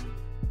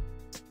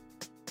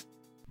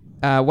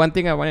 One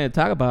thing I wanted to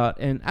talk about,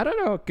 and I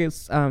don't know,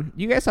 because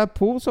you guys have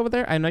pools over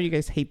there? I know you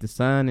guys hate the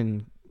sun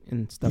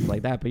and stuff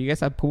like that, but you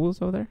guys have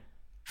pools over there?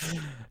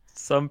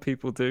 Some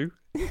people do.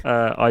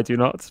 I do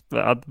not,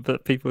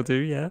 but people do,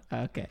 yeah.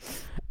 Okay.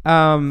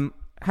 How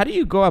do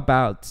you go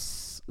about,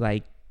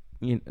 like,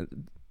 do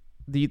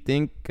you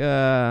think,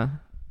 how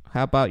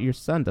about your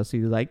son? Does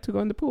he like to go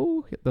in the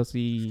pool? Has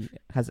he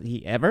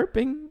ever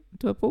been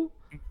to a pool?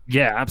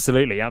 Yeah,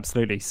 absolutely.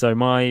 So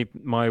my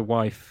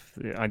wife,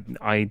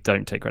 I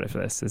don't take credit for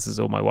this. This is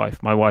all my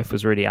wife. My wife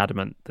was really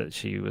adamant that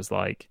she was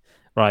like,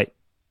 right,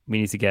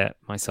 we need to get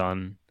my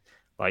son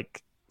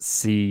like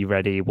sea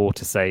ready,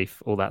 water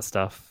safe, all that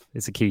stuff.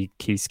 It's a key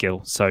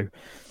skill. So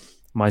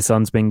my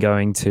son's been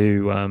going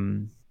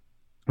to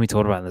we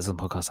talked about this on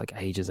the podcast like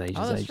ages. Right,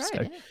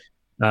 so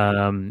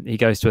yeah. He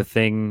goes to a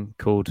thing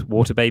called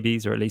Water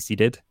Babies, or at least he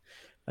did.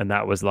 And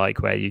that was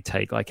like where you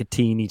take like a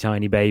teeny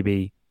tiny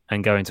baby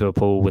and go into a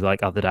pool with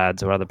like other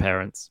dads or other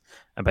parents,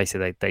 and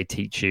basically they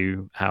teach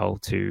you how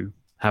to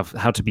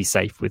be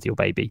safe with your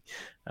baby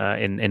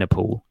in a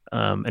pool.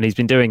 And he's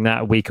been doing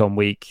that week on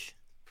week,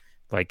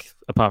 like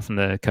apart from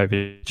the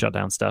COVID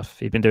shutdown stuff,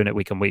 he's been doing it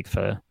week on week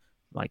for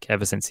like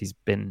ever since he's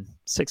been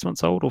 6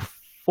 months old or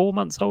 4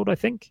 months old, I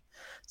think.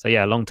 So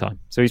yeah, a long time.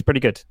 So he's pretty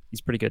good.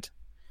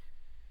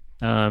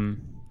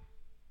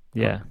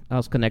 Yeah. I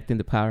was connecting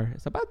the power.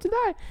 It's about to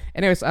die.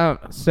 Anyways,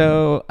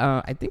 so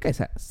I think I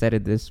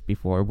said this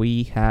before.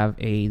 We have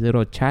a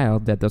little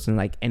child that doesn't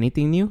like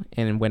anything new.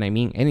 And when I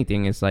mean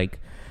anything, it's like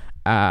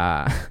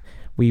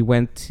we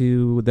went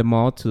to the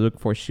mall to look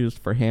for shoes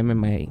for him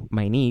and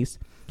my niece.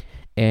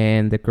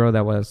 And the girl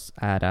that was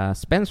at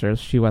Spencer's,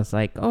 she was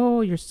like, oh,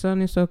 your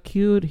son is so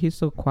cute. He's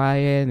so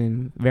quiet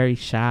and very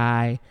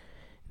shy,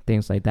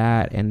 things like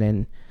that. And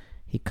then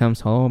he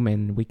comes home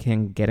and we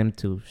can get him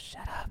to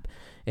shut up.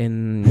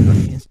 And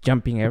he's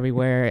jumping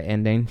everywhere,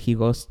 and then he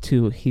goes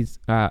to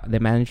the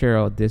manager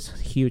of this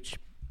huge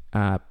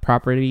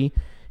property.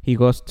 He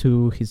goes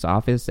to his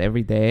office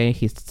every day.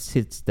 He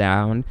sits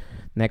down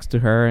next to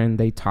her and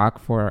they talk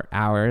for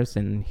hours,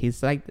 and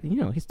he's like,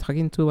 he's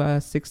talking to a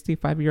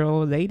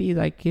 65-year-old lady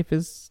like if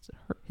it's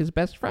his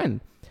best friend.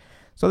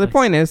 So the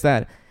point is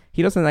that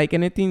he doesn't like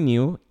anything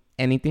new,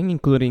 anything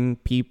including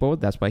people.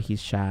 That's why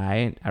he's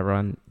shy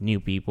around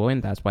new people,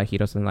 and that's why he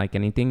doesn't like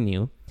anything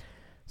new.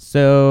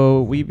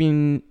 So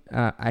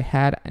I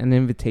had an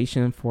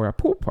invitation for a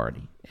pool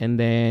party. And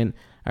then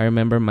I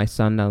remember my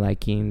son not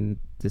liking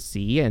the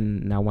sea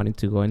and not wanting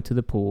to go into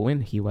the pool,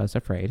 and he was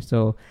afraid.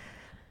 So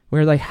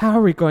we're like, how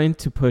are we going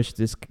to push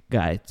this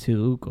guy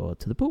to go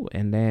to the pool?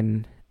 And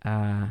then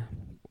I'm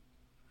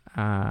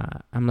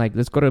like,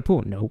 let's go to the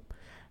pool. Nope.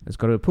 Let's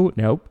go to the pool.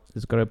 Nope.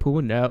 Let's go to the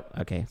pool. Nope.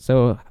 Okay.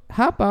 So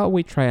how about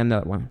we try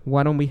another one?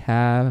 Why don't we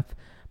have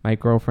my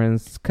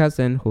girlfriend's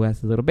cousin who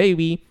has a little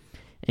baby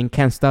and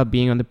can't stop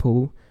being on the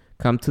pool,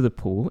 come to the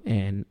pool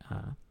and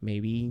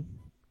maybe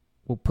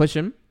we'll push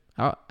him.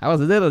 I was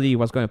literally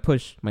going to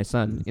push my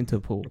son into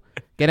the pool,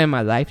 get in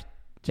my life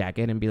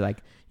jacket and be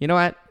like, you know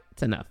what?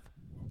 It's enough.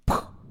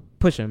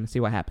 Push him, see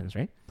what happens,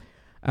 right?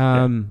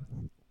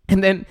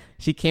 And then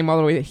she came all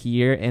the way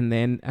here, and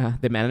then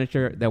the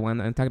manager, the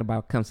one I'm talking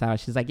about, comes out.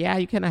 She's like, yeah,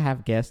 you cannot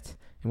have guests.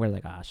 And we're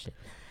like, oh, shit.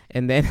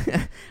 And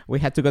then we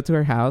had to go to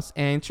her house,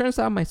 and it turns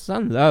out my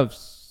son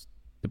loves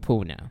the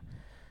pool now.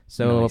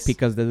 So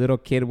because the little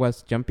kid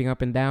was jumping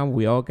up and down,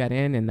 we all got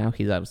in, and now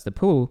he loves the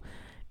pool.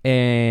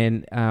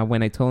 And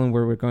when I told him we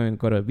were going to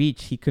go to the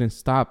beach, he couldn't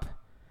stop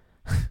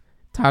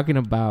talking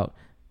about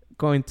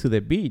going to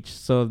the beach.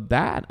 So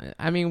that,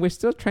 I mean, we're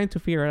still trying to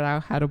figure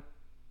out how to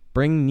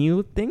bring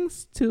new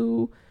things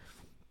to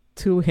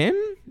him.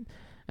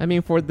 I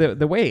mean, for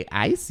the way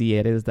I see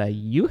it is that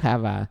you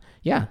have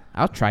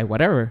I'll try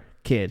whatever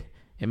kid.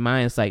 And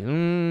mine is like,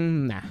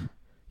 nah.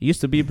 It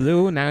used to be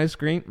blue, now it's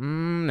green.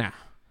 Nah.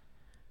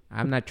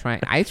 I'm not trying.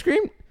 Ice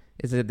cream?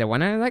 Is it the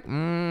one I like?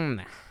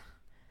 Nah.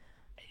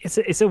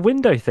 It's a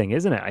window thing,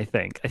 isn't it? I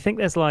think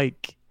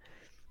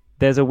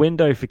there's a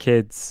window for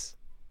kids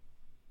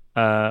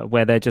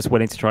where they're just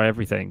willing to try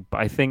everything.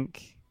 But I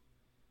think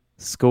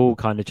school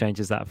kind of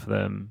changes that for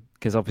them,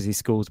 because obviously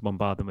schools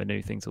bombard them with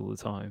new things all the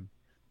time.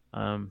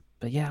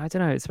 But yeah, I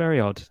don't know. It's very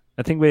odd.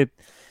 I think we're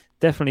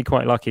definitely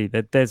quite lucky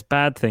that there's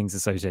bad things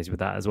associated with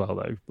that as well,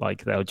 though.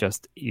 Like they'll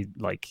just eat,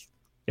 like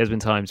there's been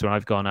times when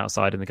I've gone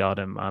outside in the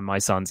garden and my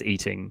son's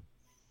eating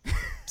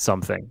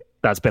something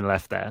that's been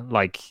left there.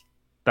 Like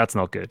that's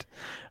not good.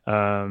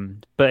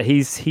 But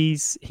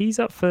he's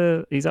up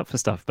for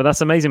stuff. But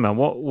that's amazing, man.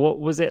 What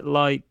was it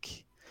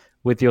like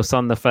with your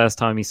son the first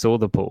time he saw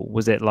the pool?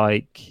 Was it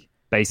like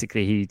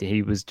basically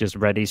he was just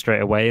ready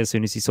straight away as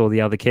soon as he saw the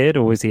other kid,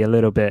 or was he a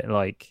little bit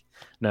like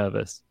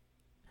nervous?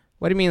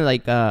 What do you mean,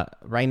 like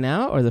right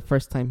now, or the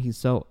first time he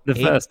saw the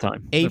first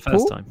time?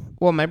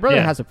 Well, my brother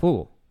has a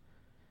pool.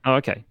 Oh,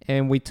 okay.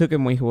 And we took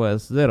him when he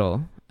was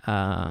little,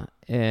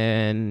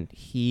 and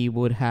he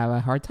would have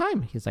a hard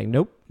time. He's like,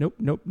 nope.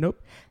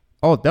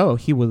 Although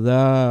he would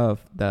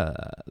love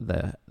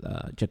the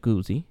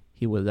jacuzzi,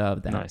 he would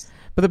love that. Nice.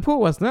 But the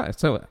pool was not.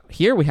 So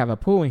here we have a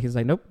pool, and he's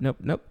like, nope.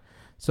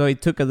 So he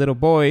took a little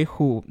boy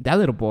that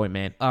little boy,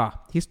 man,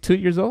 he's 2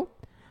 years old.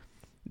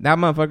 That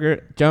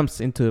motherfucker jumps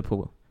into the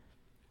pool.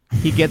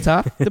 He gets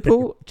off the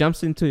pool,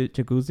 jumps into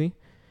jacuzzi,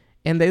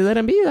 and they let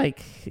him be.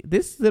 Like,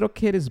 this little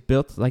kid is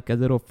built like a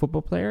little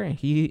football player, and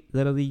he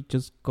literally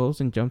just goes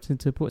and jumps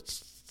into the pool.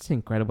 It's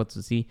incredible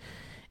to see.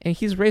 And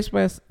he's raised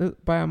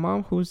by a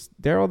mom who's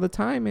there all the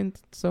time. And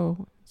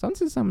so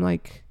sometimes I'm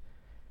like...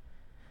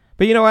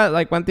 But you know what?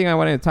 Like, one thing I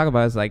wanted to talk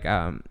about is like...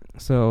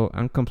 So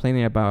I'm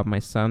complaining about my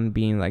son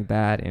being like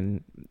that.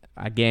 And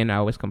again, I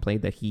always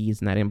complain that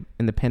he's not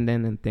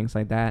independent and things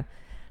like that.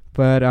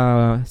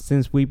 But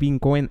since we've been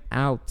going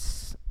out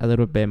a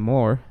little bit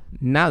more,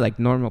 not like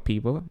normal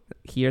people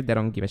here, they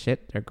don't give a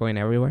shit. They're going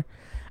everywhere.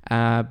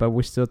 But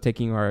we're still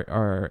taking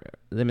our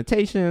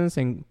limitations,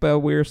 but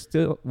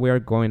we're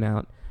going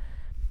out.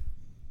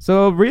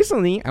 So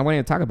recently, I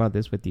wanted to talk about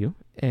this with you,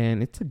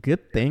 and it's a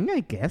good thing, I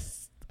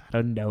guess. I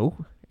don't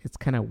know. It's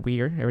kind of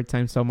weird every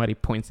time somebody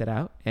points it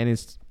out, and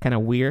it's kind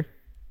of weird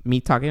me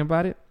talking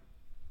about it.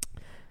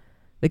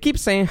 They keep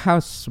saying how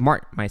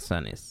smart my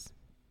son is.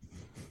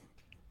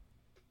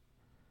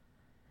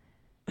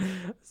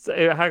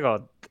 So hang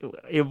on,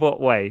 in what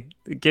way?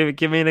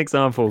 Give me an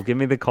example. Give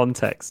me the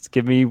context.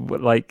 Give me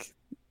like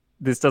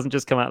this doesn't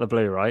just come out of the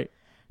blue, right?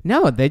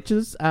 No, they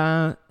just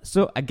so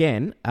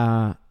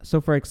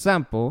for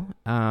example,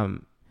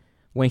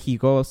 when he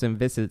goes and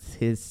visits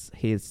his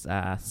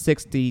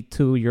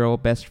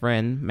 62-year-old best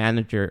friend,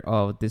 manager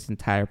of this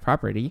entire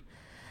property,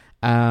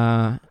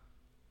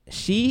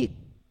 she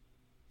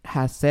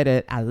has said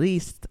it at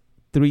least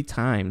 3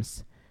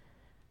 times.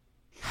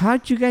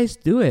 How'd you guys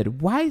do it?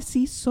 Why is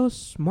he so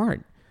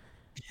smart?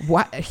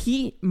 Why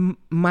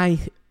my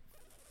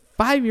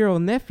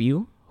 5-year-old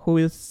nephew, who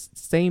is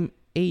same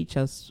age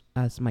as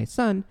my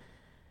son,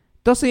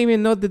 doesn't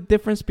even know the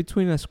difference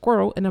between a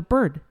squirrel and a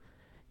bird.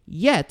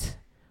 Yet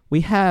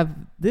we have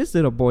this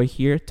little boy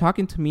here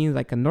talking to me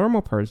like a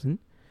normal person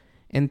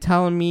and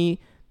telling me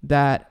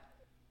that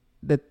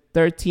the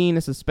 13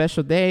 is a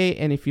special day,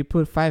 and if you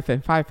put 5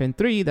 and 5 and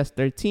 3, that's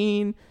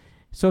 13.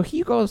 So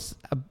he goes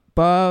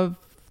above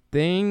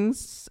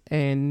things,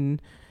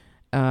 and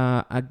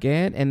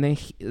again, and then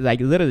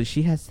literally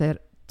she has said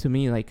to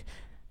me like,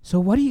 so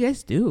what do you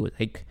guys do?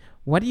 Like,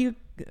 why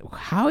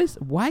is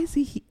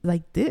he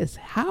like this?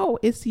 How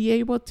is he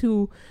able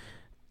to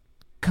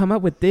come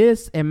up with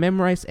this and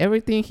memorize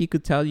everything? He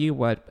could tell you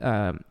what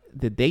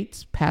the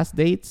dates, past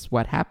dates,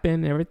 what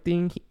happened,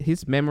 everything.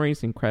 His memory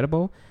is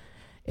incredible.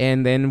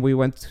 And then we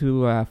went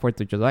to a 4th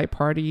of July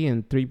party,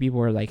 and 3 people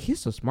were like, he's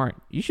so smart,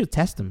 you should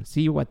test him,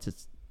 see what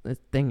this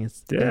thing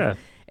is. Yeah.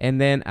 And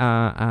then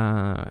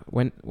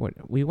when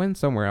we went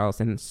somewhere else.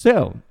 And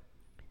so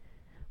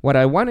what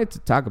I wanted to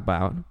talk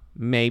about,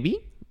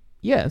 maybe,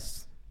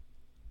 yes,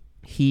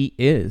 he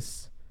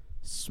is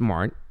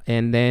smart.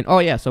 And then,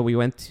 so we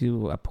went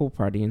to a pool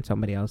party and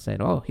somebody else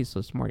said, "Oh, he's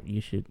so smart.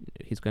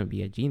 He's going to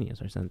be a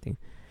genius or something."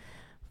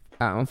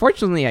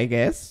 Unfortunately, I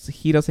guess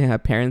he doesn't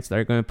have parents that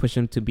are going to push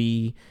him to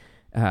be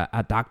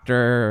a doctor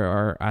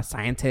or a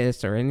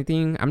scientist or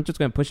anything. I'm just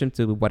going to push him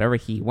to whatever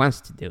he wants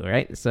to do,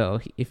 right? So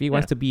if he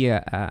wants to be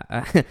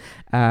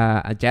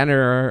a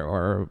janitor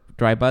or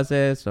drive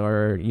buses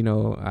or,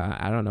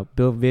 I don't know,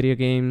 build video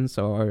games,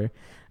 or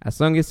as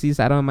long as he's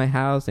out of my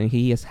house and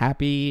he is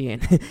happy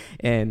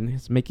and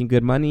he's making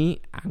good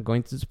money, I'm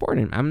going to support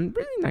him. I'm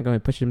really not going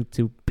to push him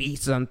to be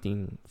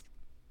something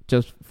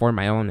just for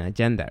my own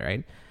agenda,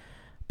 right?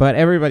 But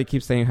everybody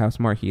keeps saying how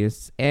smart he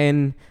is.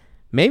 And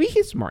maybe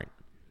he's smart.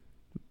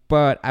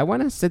 But I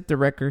want to set the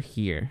record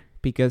here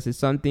because it's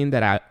something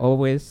that I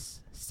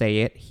always say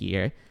it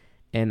here.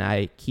 And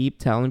I keep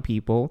telling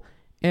people.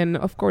 And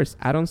of course,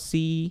 I don't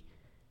see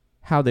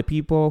how the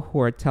people who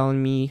are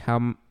telling me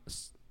how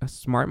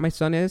smart my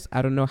son is,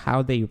 I don't know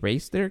how they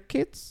raise their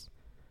kids.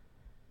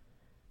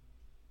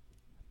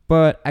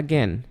 But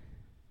again,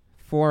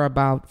 for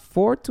about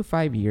 4 to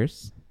 5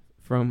 years,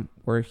 from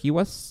where he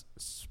was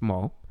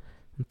small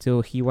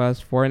until he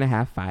was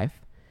 4.5,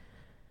 5,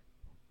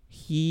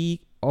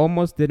 he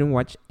almost didn't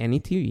watch any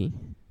TV.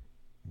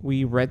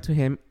 We read to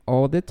him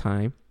all the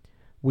time.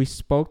 We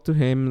spoke to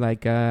him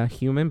like a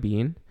human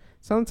being.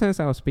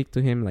 Sometimes I'll speak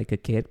to him like a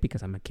kid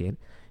because I'm a kid,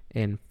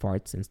 and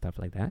farts and stuff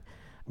like that.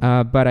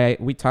 But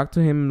we talked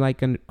to him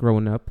like a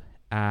grown up.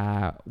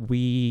 My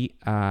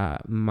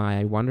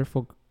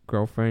wonderful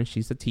girlfriend,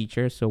 she's a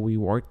teacher, so we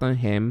worked on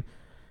him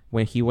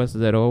when he was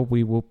little.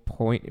 We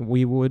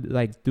would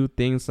like do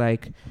things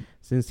like,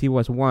 since he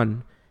was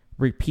 1,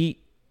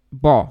 repeat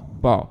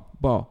ball,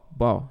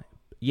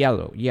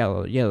 yellow.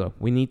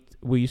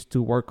 We used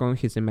to work on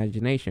his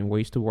imagination. We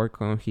used to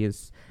work on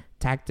his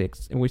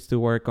tactics, and we used to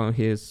work on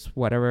his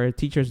whatever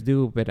teachers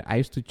do. But I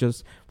used to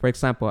just, for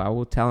example, I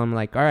would tell him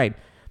like, all right,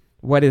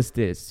 what is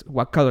this?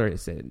 What color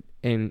is it?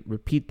 And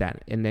repeat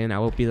that. And then I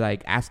will be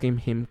like asking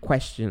him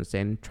questions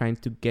and trying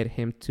to get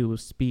him to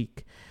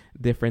speak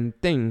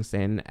different things,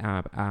 and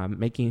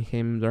making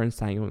him learn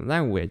sign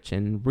language,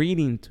 and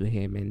reading to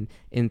him and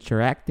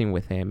interacting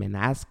with him and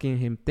asking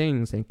him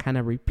things and kind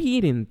of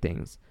repeating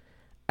things.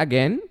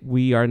 Again,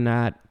 we are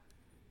not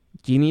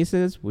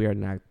geniuses. We are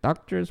not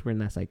doctors. We're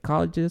not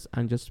psychologists.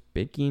 I'm just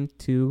speaking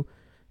to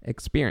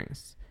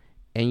experience.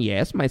 And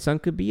yes, my son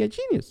could be a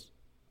genius.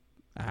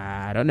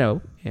 I don't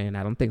know, and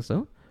I don't think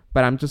so.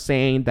 But I'm just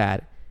saying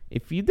that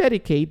if you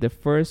dedicate the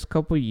first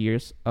couple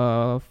years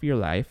of your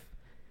life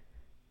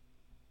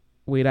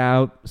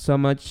without so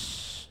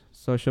much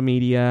social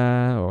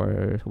media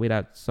or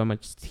without so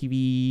much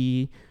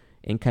TV,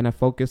 and kind of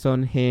focus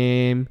on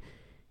him,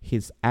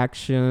 his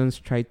actions,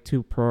 try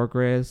to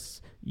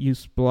progress,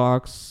 use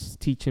blocks,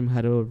 teach him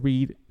how to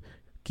read,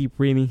 keep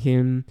reading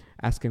him,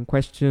 ask him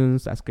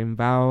questions, ask him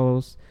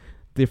vowels,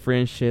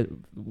 differentiate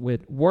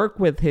work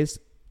with his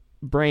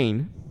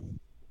brain,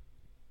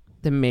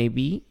 then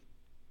maybe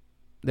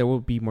there will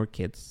be more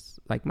kids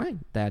like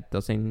mine that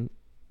doesn't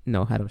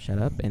know how to shut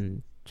up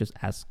and just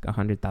ask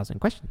 100,000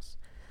 questions.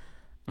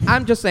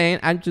 I'm just saying,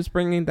 I'm just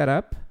bringing that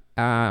up.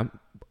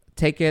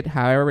 Take it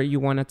however you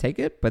want to take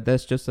it, but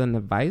that's just an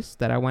advice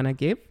that I want to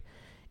give.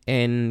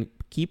 And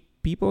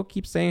people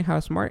keep saying how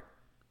smart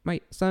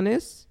my son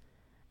is,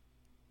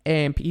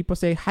 and people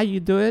say how you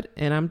do it,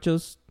 and I'm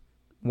just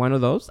one of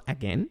those.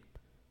 Again,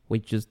 we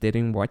just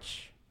didn't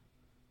watch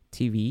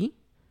TV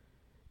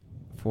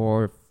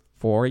for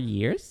 4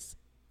 years.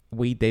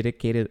 We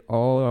dedicated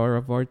all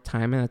of our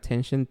time and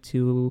attention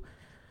to,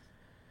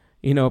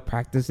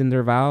 practicing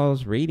their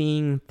vowels,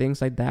 reading,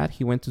 things like that.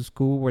 He went to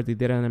school where they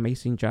did an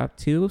amazing job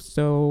too.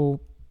 So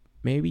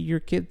maybe your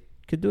kid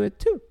could do it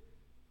too.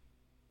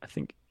 I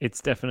think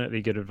it's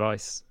definitely good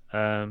advice.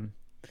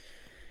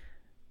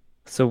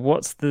 So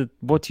what do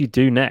you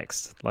do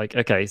next? Like,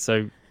 okay,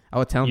 so I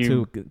would tell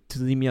him to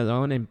leave me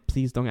alone and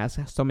please don't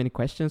ask so many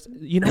questions.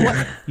 You know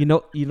what? you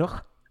know,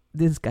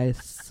 this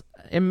guy's,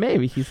 and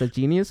maybe he's a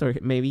genius, or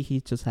maybe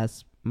he just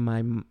has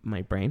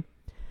my brain.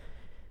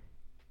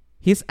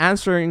 He's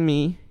answering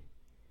me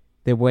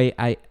the way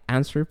I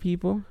answer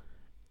people.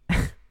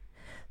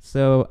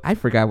 So I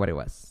forgot what it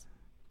was.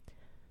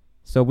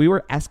 So we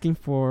were asking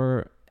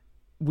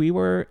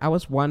I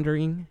was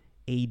wondering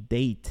a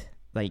date,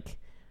 like,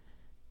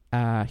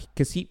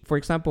 because for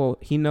example,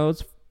 he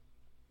knows,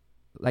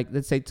 like,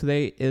 let's say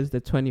today is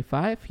the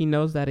 25th. He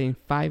knows that in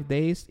 5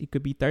 days it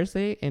could be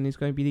Thursday and it's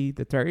going to be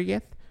the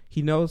 30th.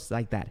 He knows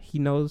like that. He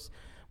knows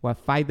what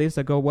 5 days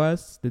ago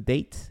was the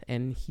date,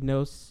 and he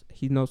knows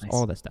nice.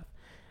 All the stuff.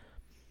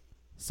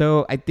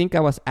 So I think I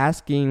was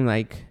asking,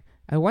 like,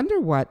 I wonder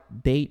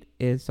what date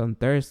is on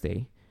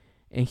Thursday.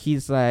 And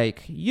he's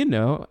like,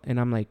 and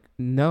I'm like,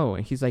 no.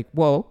 And he's like,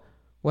 well,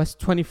 what's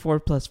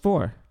 24 plus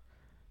 4?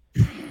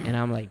 And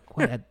I'm like,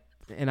 what?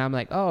 And I'm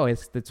like, oh,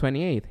 it's the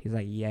 28th. He's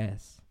like,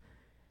 yes.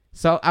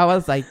 So I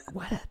was like,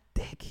 what a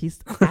dick. He's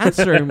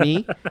answering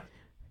me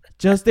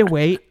just the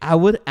way I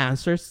would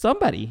answer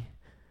somebody.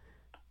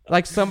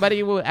 Like,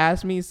 somebody would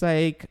ask me, it's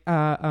like,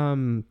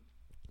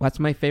 what's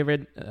my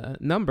favorite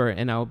number?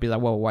 And I'll be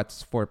like, well,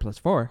 what's 4 plus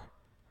 4?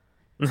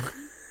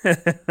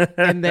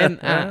 And then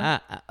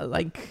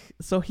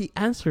so he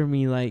answered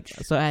me like,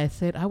 so I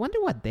said, I wonder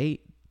what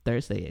day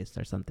Thursday is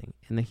or something.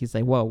 And then he's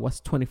like, well, what's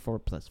 24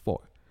 plus 4?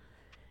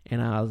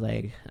 And I was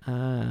like,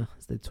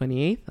 it's the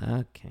 28th?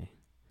 Okay.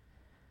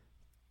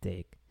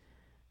 Dick.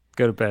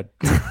 Go to bed.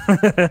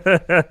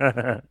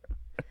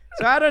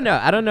 So I don't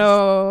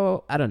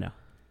know.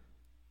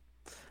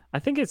 I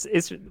think it's.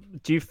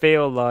 Do you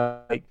feel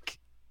like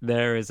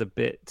there is a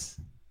bit,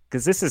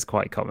 because this is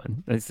quite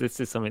common. This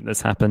is something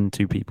that's happened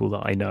to people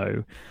that I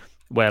know,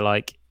 where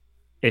like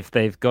if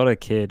they've got a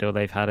kid or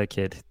they've had a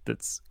kid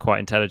that's quite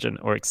intelligent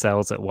or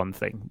excels at one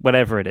thing,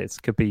 whatever it is,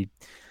 could be,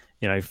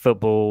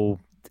 football,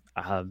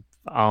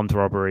 armed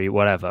robbery,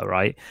 whatever,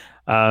 right?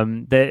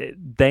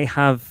 They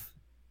have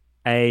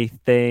a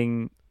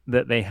thing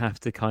that they have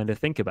to kind of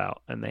think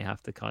about and they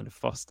have to kind of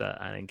foster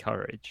and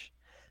encourage.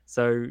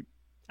 So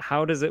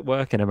how does it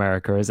work in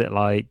America? Is it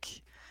like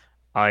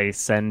I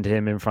send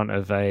him in front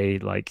of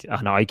an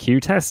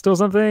IQ test or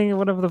something, or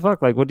whatever the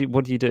fuck? Like, what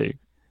do you do?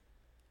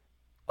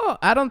 Oh,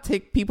 I don't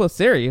take people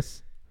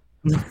serious.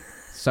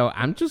 So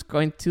I'm just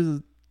going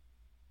to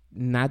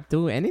not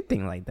do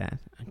anything like that.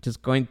 I'm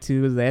just going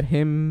to let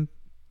him,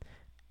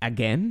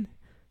 again,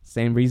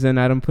 same reason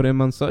I don't put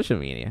him on social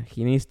media.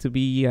 He needs to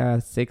be a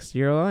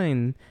 6-year-old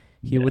and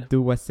he would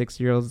do what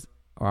 6-year-olds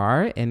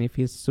are. And if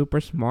he's super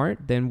smart,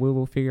 then we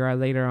will figure out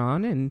later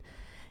on.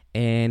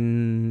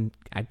 And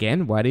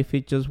again, what if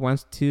he just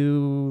wants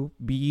to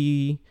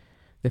be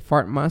the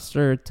fart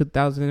master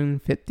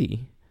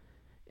 2050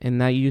 and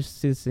not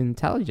use his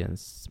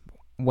intelligence?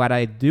 What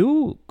I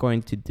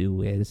going to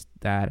do is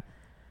that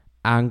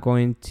I'm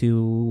going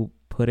to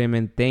put him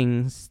in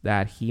things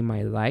that he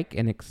might like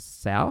and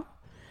excel.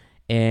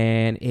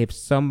 And if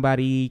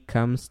somebody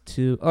comes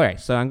to... All right,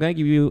 so I'm going to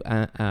give you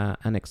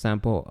an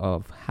example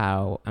of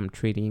how I'm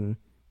treating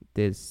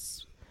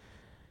this,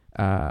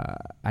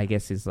 I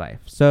guess, his life.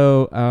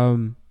 So,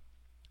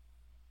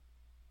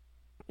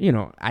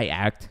 I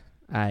act,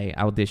 I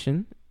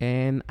audition,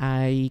 and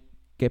I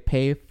get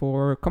paid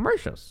for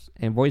commercials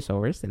and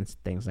voiceovers and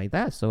things like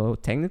that. So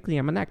technically,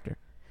 I'm an actor.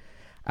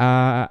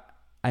 I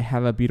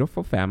have a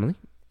beautiful family,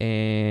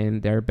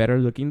 and they're better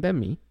looking than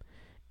me.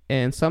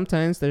 And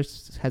sometimes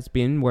has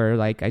been where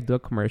like I do a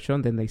commercial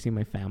and then they see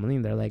my family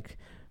and they're like,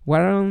 why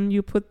don't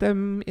you put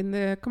them in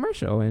the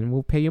commercial and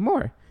we'll pay you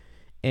more?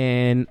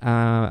 And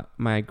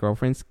my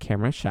girlfriend's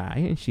camera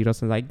shy and she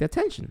doesn't like the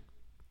attention.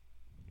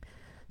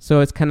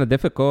 So it's kind of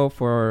difficult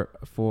for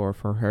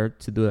her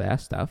to do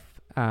that stuff.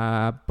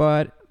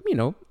 But,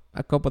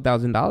 a couple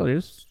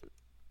 $1,000,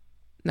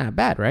 not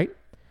bad, right?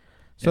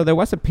 So there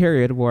was a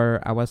period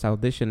where I was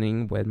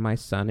auditioning with my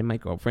son and my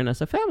girlfriend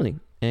as a family.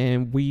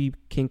 And we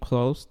came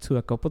close to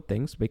a couple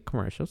things, big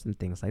commercials and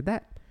things like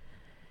that.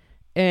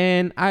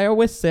 And I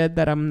always said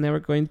that I'm never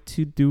going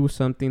to do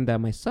something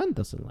that my son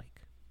doesn't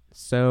like.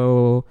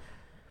 So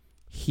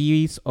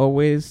he's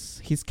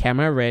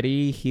camera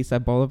ready. He's a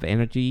ball of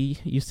energy.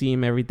 You see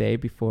him every day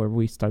before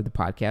we start the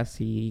podcast.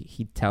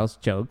 He tells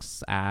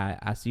jokes.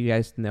 As you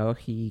guys know,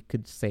 he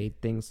could say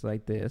things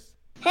like this.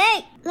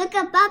 Hey, look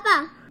at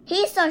Papa.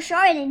 He's so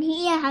short and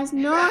he has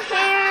no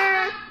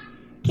hair.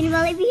 Can you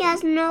believe he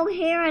has no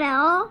hair at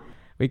all?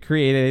 We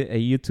created a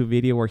YouTube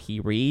video where he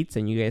reads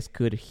and you guys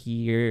could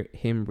hear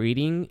him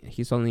reading.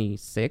 He's only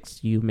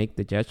 6. You make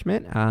the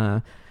judgment.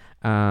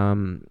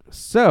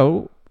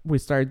 So we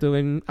started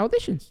doing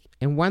auditions.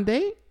 And one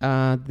day,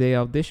 the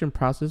audition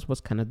process was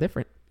kind of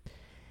different.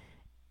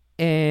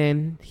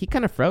 And he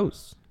kind of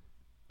froze.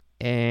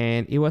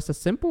 And it was a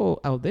simple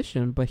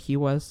audition, but he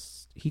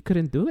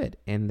couldn't do it.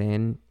 And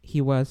then he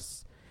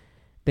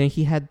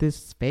had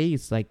this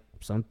face like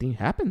something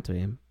happened to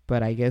him.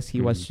 But I guess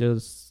he was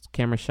just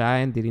camera shy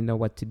and didn't know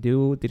what to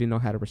do, didn't know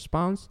how to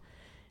respond.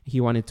 He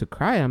wanted to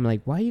cry. I'm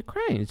like, why are you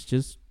crying? It's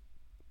just,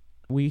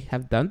 we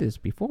have done this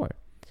before.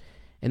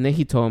 And then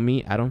he told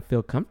me, I don't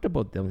feel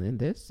comfortable doing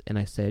this. And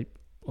I said,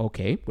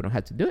 okay, we don't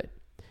have to do it.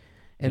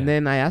 And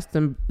then I asked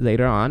him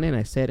later on and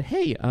I said,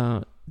 hey,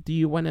 do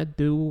you want to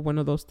do one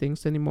of those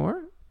things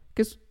anymore?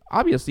 Because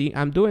obviously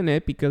I'm doing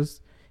it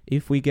because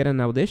if we get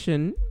an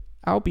audition,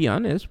 I'll be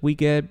honest, we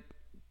get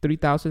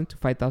 $3,000 to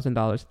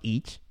 $5,000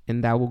 each,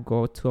 and that will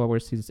go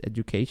towards his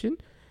education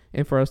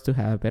and for us to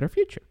have a better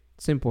future.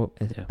 Simple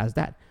as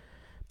that.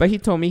 But he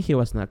told me he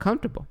was not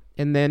comfortable.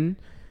 And then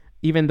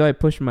even though I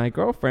pushed my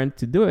girlfriend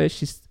to do it,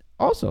 she's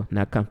also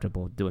not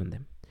comfortable doing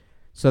them.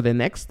 So the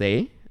next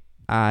day,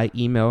 I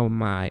emailed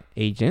my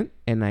agent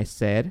and I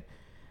said,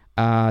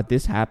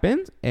 this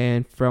happened,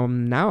 and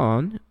from now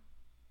on,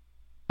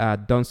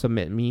 don't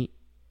submit me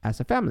as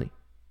a family.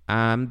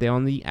 I'm the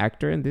only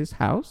actor in this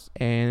house,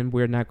 and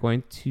I'm not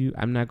going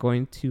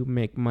to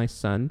make my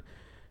son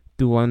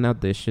do an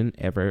audition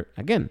ever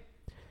again.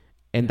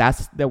 And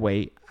that's the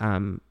way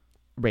I'm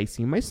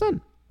raising my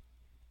son.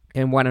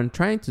 And what I'm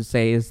trying to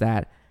say is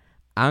that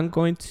I'm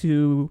going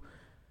to,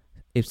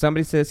 if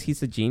somebody says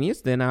he's a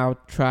genius, then I'll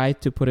try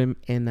to put him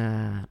in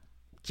a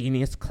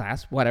genius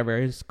class, whatever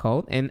it's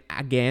called. And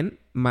again,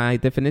 my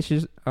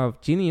definition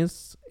of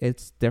genius,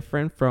 it's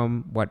different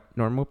from what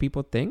normal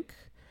people think.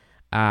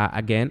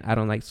 Again, I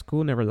don't like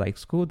school, never liked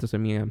school.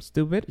 Doesn't mean I'm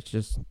stupid. It's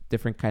just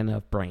different kind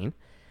of brain.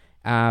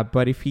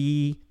 But if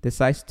he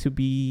decides to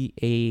be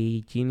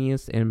a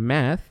genius in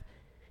math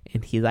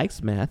and he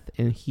likes math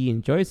and he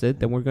enjoys it,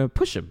 then we're going to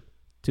push him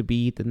to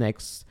be the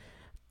next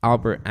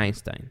Albert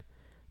Einstein.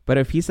 But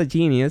if he's a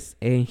genius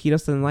and he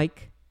doesn't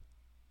like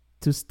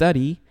to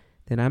study,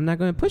 then I'm not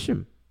going to push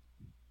him.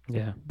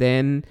 Yeah.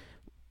 Then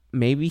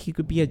maybe he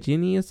could be a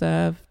genius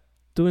of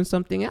doing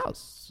something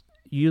else.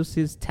 Use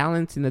his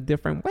talents in a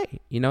different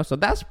way, So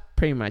that's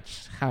pretty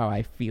much how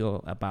I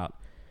feel about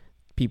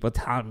people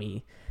telling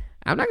me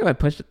I'm not going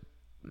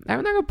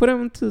to put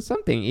him into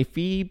something. If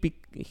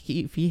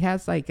he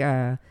has like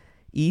a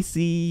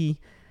easy,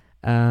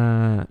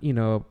 preschool,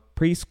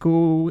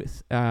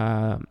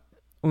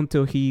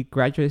 until he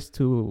graduates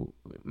to,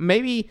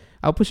 maybe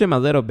I'll push him a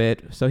little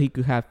bit so he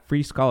could have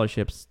free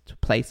scholarships to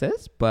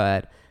places,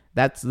 but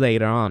that's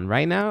later on.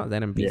 Right now,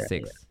 let him be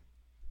 6.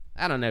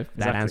 I don't know if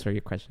that answered your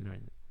question right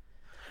now.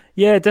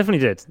 Yeah, it definitely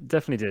did.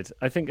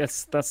 I think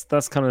that's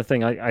kind of the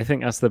thing. I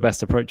think that's the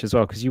best approach as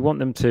well, because you want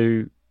them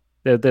to.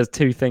 There's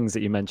 2 things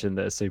that you mentioned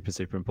that are super,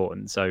 super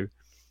important. So,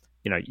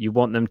 you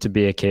want them to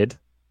be a kid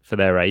for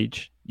their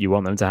age. You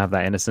want them to have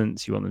that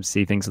innocence. You want them to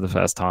see things for the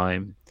first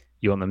time.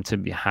 You want them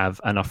to have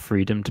enough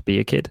freedom to be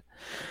a kid.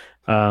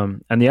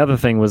 And the other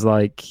thing was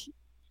like,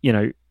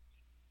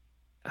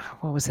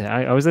 what was it?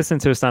 I was listening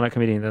to a stand-up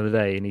comedian the other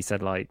day, and he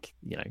said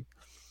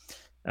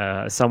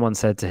someone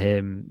said to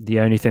him, the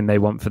only thing they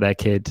want for their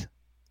kid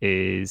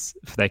is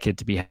for their kid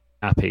to be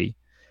happy.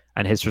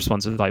 And his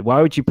response was like,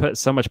 why would you put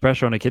so much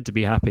pressure on a kid to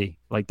be happy?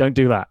 Like, don't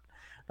do that.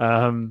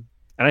 And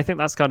I think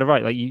that's kind of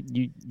right. Like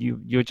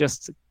you're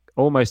just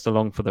almost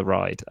along for the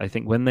ride. I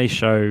think when they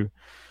show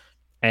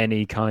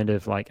any kind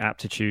of like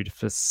aptitude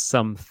for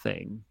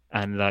something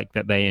and like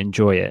that they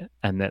enjoy it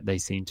and that they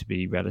seem to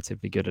be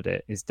relatively good at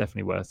it, it's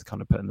definitely worth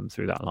kind of putting them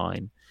through that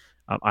line.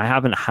 I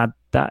haven't had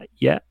that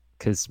yet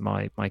because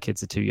my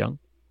kids are too young.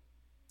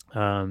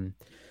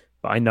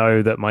 But I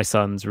know that my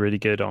son's really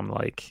good on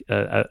like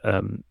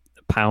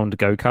pound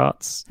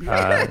go-karts.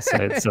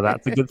 So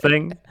that's a good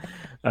thing.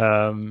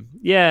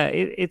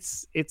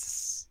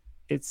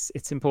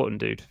 It's important,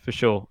 dude, for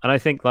sure. And I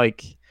think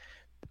like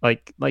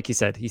you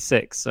said, he's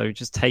 6, so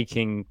just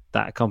taking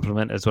that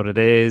compliment as what it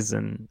is,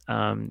 and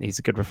he's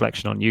a good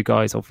reflection on you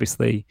guys,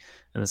 obviously,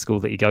 and the school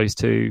that he goes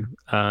to.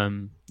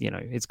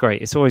 It's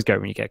great. It's always great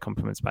when you get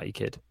compliments about your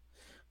kid.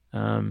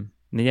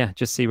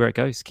 Just see where it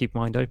goes. Keep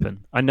mind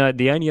open. I know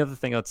the only other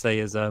thing I'd say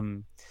is I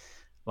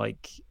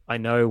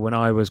know when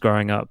I was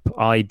growing up,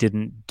 I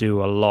didn't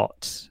do a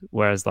lot.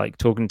 Whereas like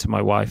talking to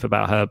my wife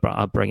about her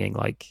upbringing,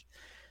 like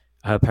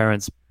her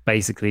parents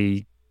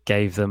basically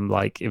gave them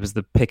like, it was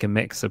the pick and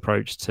mix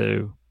approach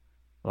to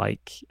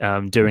like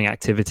doing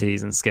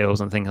activities and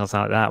skills and things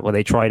like that, where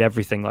they tried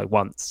everything like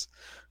once.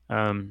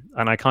 And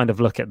I kind of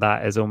look at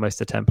that as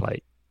almost a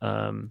template,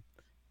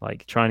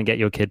 like trying to get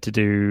your kid to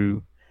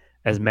do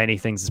as many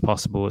things as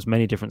possible, as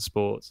many different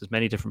sports, as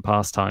many different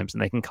pastimes,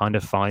 and they can kind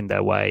of find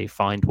their way,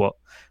 find what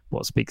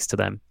speaks to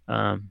them.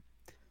 The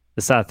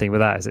sad thing with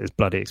that is it's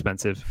bloody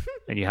expensive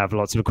and you have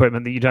lots of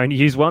equipment that you don't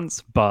use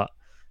once. But,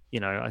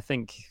 I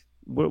think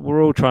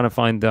we're all trying to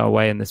find our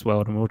way in this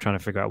world, and we're all trying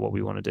to figure out what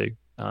we want to do.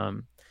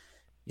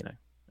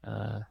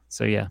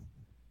 So yeah.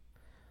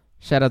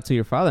 Shout out to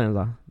your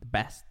father-in-law, the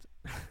best.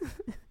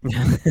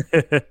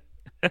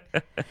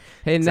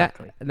 Hey,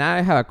 exactly. Now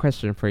I have a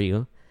question for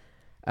you.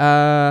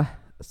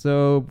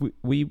 So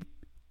we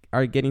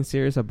are getting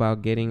serious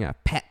about getting a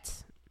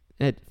pet,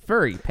 a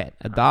furry pet,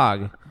 a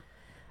dog.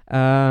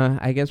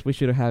 I guess we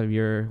should have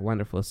your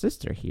wonderful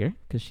sister here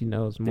because she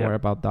knows more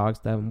about dogs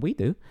than we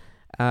do.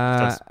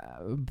 But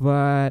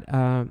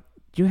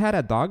you had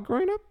a dog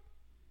growing up?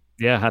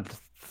 Yeah, I had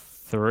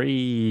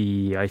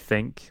 3, I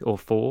think, or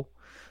 4.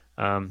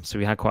 So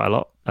we had quite a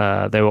lot.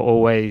 They were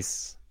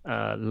always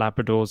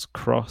Labradors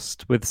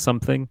crossed with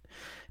something.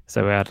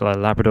 So we had a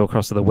Labrador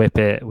cross with a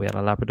Whippet. We had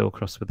a Labrador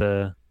cross with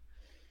a...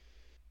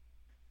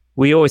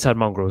 We always had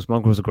mongrels.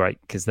 Mongrels are great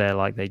because they're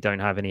like, they don't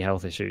have any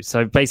health issues.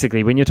 So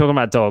basically, when you're talking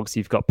about dogs,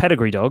 you've got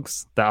pedigree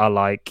dogs that are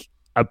like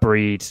a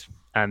breed,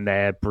 and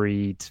their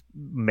breed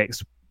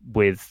mixed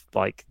with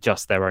like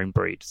just their own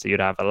breed. So you'd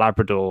have a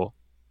Labrador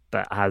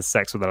that has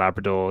sex with a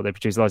Labrador. They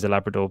produce loads of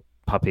Labrador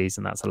puppies,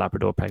 and that's a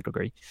Labrador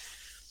pedigree.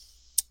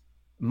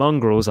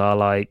 Mongrels are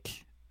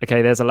like,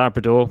 okay, there's a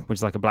Labrador, which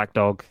is like a black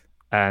dog,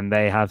 and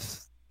they have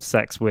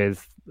sex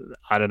with,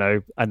 I don't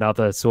know,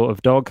 another sort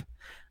of dog,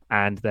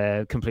 and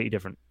they're completely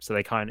different. So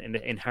they kind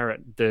of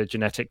inherit the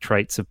genetic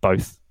traits of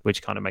both,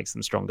 which kind of makes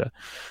them stronger.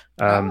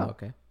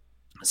 Okay.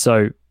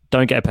 So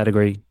don't get a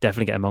pedigree,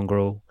 definitely get a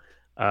mongrel.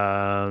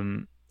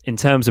 In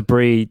terms of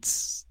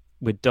breeds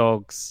with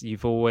dogs,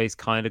 you've always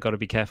kind of got to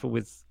be careful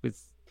with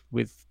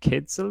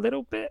kids a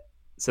little bit.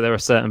 So there are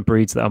certain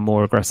breeds that are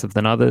more aggressive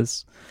than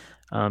others.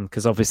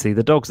 Because obviously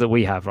the dogs that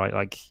we have, right,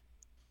 like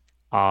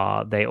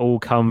they all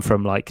come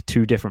from like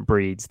two different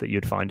breeds that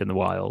you'd find in the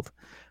wild.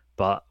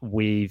 But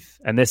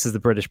and this is the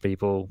British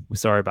people. We're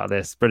sorry about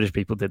this. British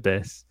people did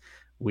this.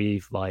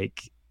 We've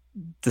like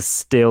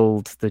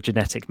distilled the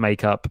genetic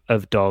makeup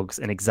of dogs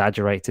and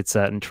exaggerated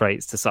certain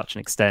traits to such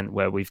an extent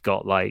where we've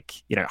got like,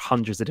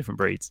 hundreds of different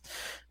breeds.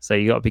 So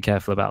you got to be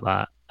careful about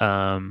that.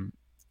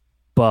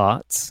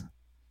 But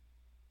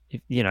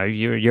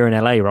you're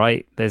in LA,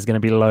 right? There's going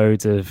to be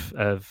loads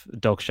of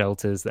dog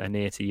shelters that are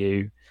near to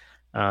you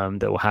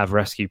that will have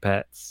rescue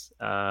pets,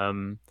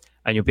 and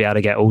you'll be able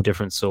to get all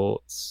different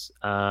sorts.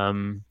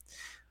 Have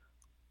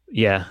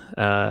you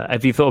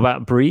thought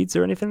about breeds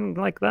or anything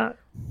like that?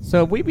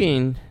 So we've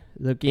been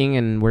looking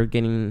and we're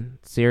getting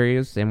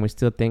serious, and we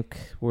still think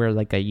we're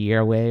like a year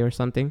away or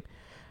something.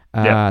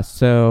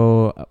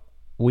 So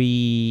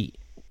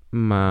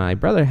my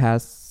brother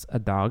has a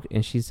dog,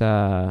 and she's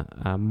a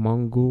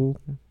Mongol,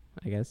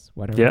 I guess,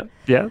 whatever.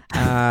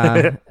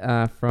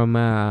 From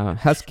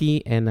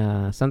Husky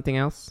and something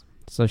else.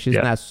 So she's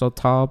not so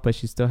tall, but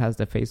she still has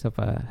the face of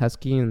a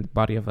husky and the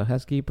body of a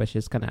husky, but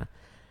she's kind of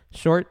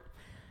short.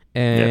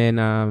 And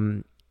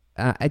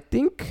I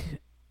think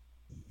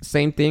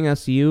same thing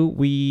as you.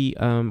 We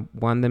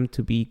want them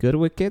to be good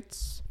with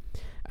kids.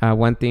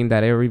 One thing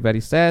that everybody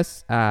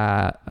says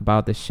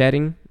about the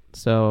shedding,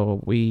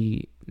 so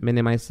we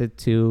minimize it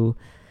to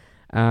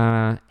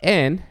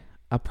and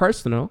a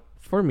personal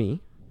for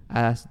me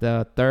as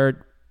the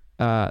third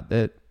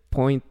the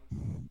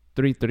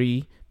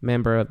 0.33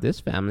 member of this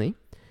family.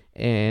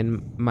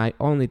 And my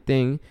only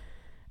thing,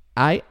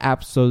 I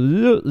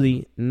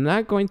absolutely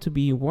not going to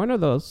be one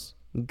of those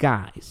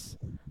guys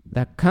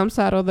that comes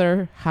out of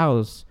their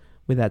house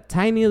with a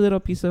tiny little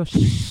piece of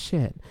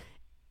shit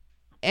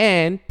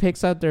and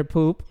picks out their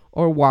poop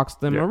or walks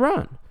them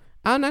around.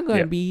 I'm not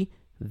going to be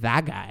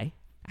that guy.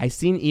 I've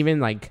seen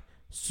even like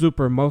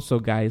super muscle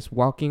guys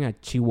walking a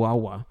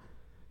Chihuahua,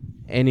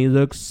 and it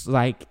looks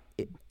like,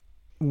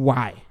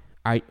 why?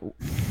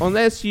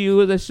 Unless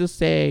let's just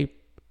say,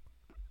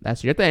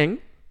 that's your thing.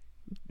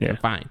 Yeah,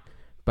 fine.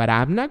 But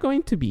I'm not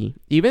going to be,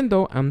 even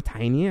though I'm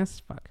tiny as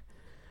fuck,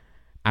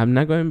 I'm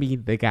not going to be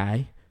the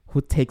guy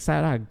who takes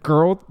out a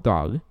girl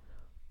dog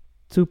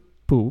to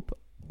poop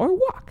or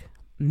walk.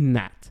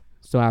 Not.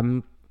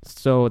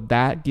 So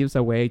that gives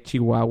away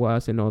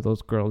Chihuahuas and all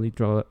those girly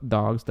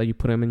dogs that you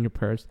put them in your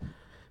purse.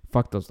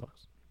 Fuck those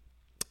dogs.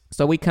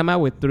 So we come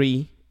out with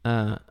 3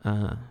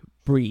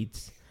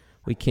 breeds.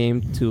 We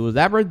came to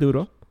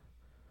Labradoodle,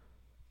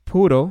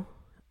 Poodle,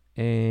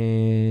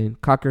 and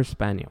Cocker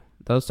Spaniel.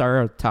 Those are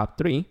our top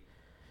 3,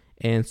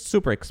 and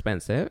super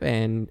expensive,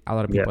 and a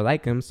lot of people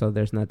like them, so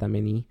there's not that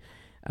many.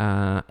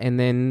 And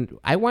then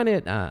I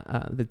wanted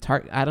the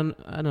Target. I don't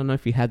know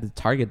if you had the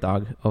Target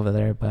dog over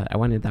there, but I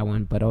wanted that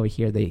one. But over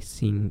here, they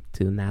seem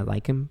to not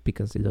like him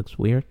because he looks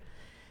weird.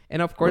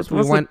 And of course,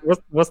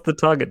 what's the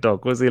Target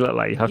dog? What does he look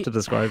like? You have to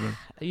describe him.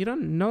 You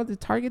don't know the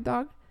Target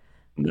dog?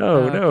 No.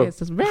 Okay,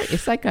 so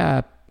it's like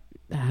a,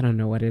 I don't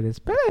know what it is,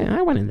 but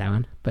I wanted that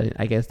one. But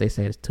I guess they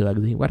say it's too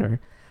ugly. Whatever.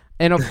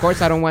 And of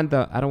course, I don't want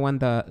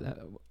the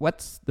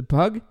what's the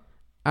pug?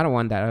 I don't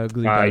want that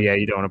ugly dog. Yeah,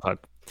 you don't want a pug.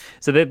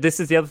 So this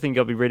is the other thing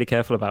you'll be really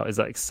careful about, is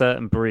like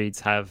certain breeds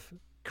have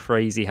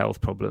crazy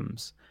health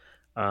problems.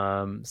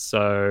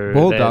 So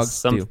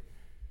bulldogs do.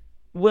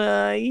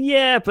 Well,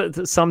 yeah,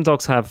 but some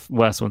dogs have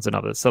worse ones than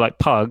others. So like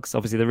pugs,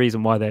 obviously the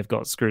reason why they've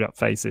got screwed up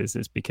faces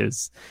is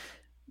because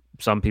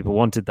some people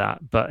wanted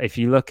that. But if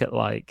you look at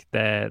like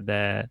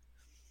their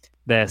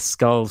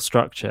skull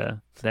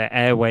structure, their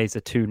airways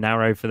are too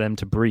narrow for them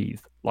to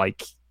breathe.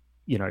 Like,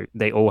 you know,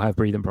 they all have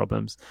breathing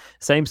problems.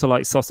 Same to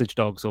like sausage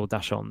dogs or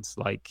dachshunds.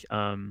 Like,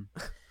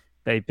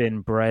 they've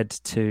been bred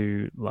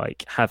to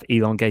like have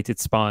elongated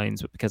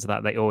spines, but because of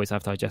that, they always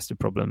have digestive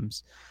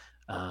problems.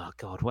 Oh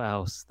God, what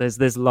else?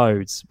 There's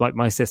loads. Like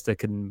my sister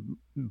can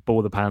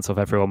bore the pants off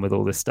everyone with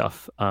all this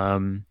stuff.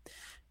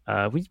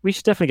 We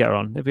should definitely get her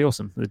on. It'd be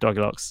awesome. The Doggy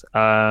Locks.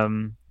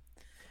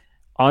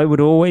 I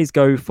would always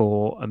go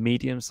for a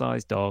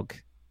medium-sized dog,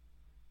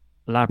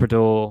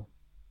 Labrador,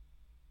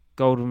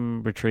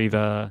 Golden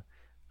Retriever,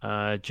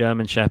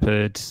 German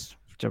Shepherd.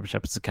 German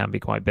Shepherds can be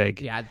quite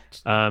big. Yeah.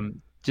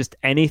 Just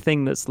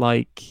anything that's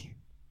like.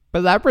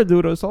 But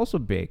Labradoodle is also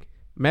big.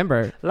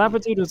 Remember,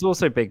 Labradoodle is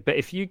also big. But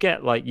if you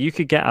get like, you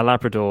could get a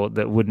Labrador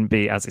that wouldn't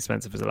be as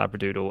expensive as a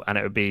Labradoodle, and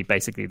it would be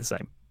basically the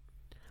same.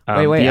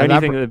 Wait. The only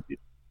thing that.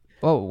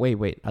 Oh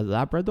wait, a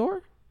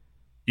Labrador?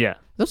 Yeah,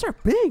 those are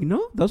big,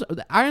 no?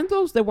 Aren't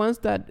those the ones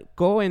that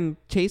go and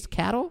chase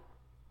cattle?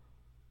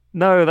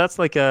 No, that's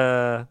like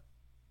a.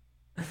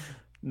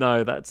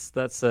 No, that's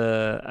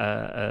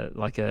a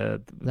like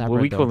a. Labrador.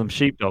 Well, we call them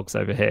sheepdogs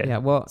over here. Yeah,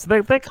 well, so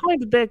they're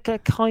kind of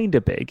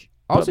big.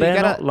 Also, but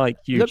they're not like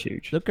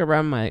huge. Look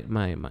around my.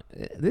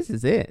 This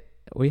is it.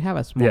 We have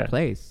a small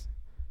place.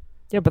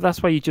 Yeah, but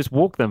that's why you just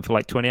walk them for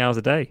like 20 hours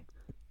a day.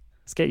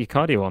 Let's get your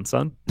cardio on,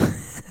 son.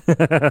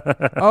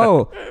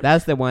 Oh,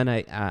 that's the one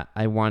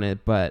I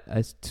wanted, but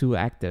it's too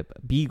active.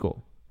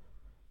 Beagle.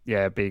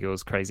 Yeah,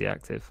 Beagle's crazy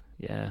active.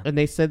 Yeah. And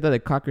they said that the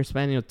Cocker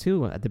Spaniel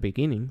too at the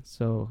beginning.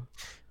 So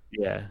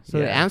Yeah. So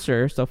the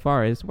answer so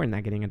far is we're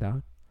not getting a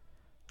dog.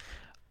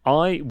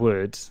 I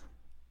would.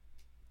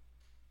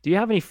 Do you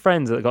have any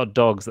friends that got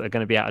dogs that are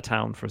going to be out of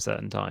town for a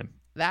certain time?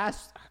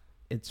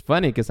 It's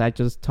funny because I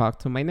just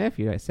talked to my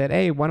nephew. I said,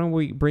 "Hey, why don't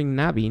we bring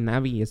Navi?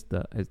 Navi is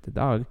the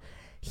dog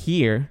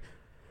here,"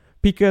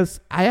 because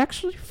I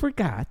actually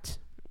forgot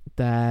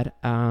that.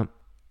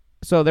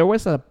 So there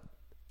was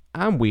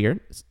I'm weird.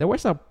 There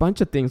was a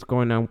bunch of things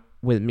going on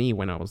with me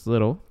when I was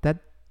little that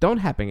don't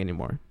happen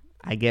anymore.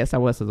 I guess I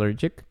was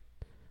allergic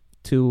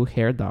to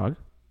hair dog,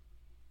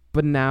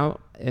 but now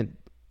and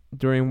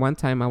during one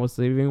time I was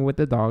living with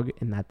the dog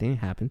and nothing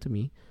happened to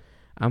me.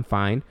 I'm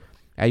fine.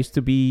 I used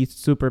to be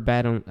super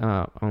bad on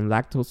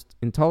lactose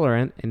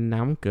intolerant, and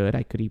now I'm good.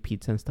 I could eat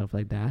pizza and stuff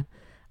like that.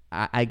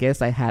 I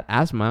guess I had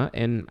asthma,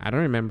 and I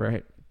don't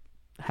remember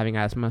having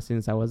asthma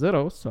since I was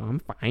little, so I'm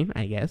fine,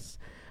 I guess.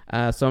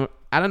 So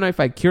I don't know if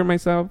I cured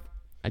myself.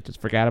 I just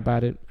forgot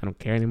about it. I don't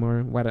care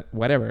anymore.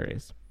 Whatever it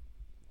is.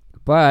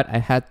 But I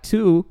had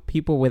 2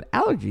 people with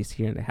allergies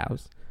here in the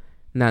house,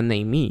 not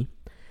named me.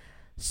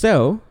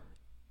 So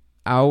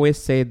I always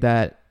say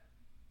that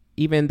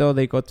even though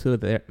they go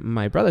to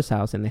my brother's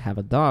house and they have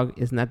a dog,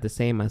 it's not the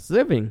same as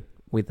living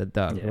with a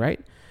dog,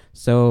 right?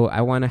 So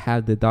I want to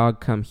have the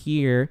dog come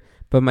here.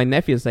 But my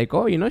nephew's like,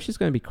 oh, she's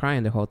going to be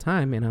crying the whole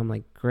time. And I'm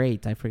like,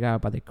 great. I forgot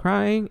about the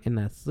crying and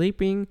not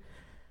sleeping.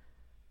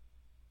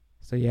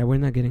 So yeah, we're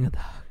not getting a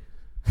dog.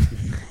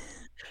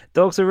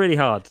 Dogs are really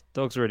hard.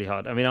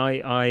 I mean,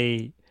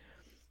 I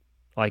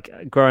like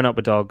growing up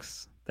with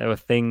dogs. There were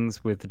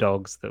things with the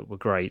dogs that were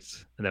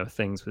great, and there were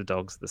things with the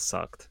dogs that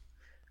sucked.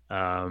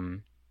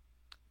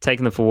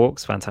 Taking them for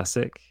walks,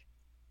 fantastic.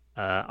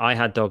 I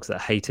had dogs that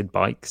hated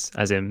bikes,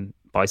 as in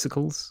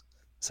bicycles.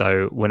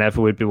 So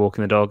whenever we'd be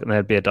walking the dog and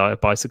there'd be a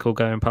bicycle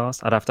going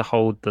past, I'd have to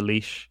hold the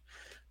leash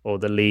or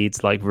the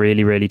leads like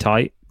really, really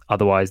tight.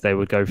 Otherwise, they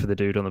would go for the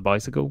dude on the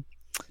bicycle.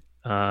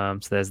 So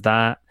there's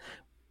that.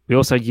 We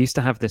also used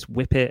to have this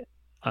Whippet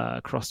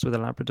crossed with a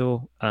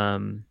Labrador,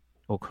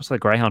 or crossed with a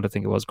Greyhound, I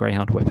think it was,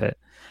 Greyhound Whippet.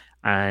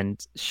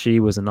 And she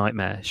was a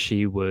nightmare.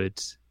 She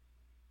would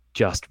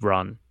just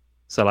run.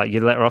 So like you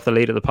let her off the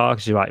lead at the park,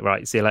 she's like,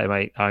 right, see you later,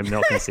 mate. I'm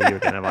not going to see you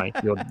again, am I?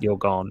 You're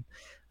gone.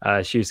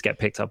 She used to get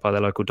picked up by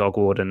the local dog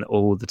warden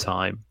all the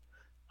time.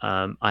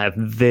 I have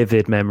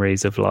vivid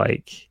memories of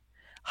like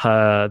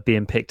her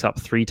being picked up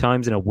 3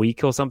 times in a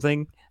week or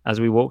something as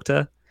we walked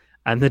her,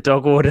 and the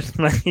dog warden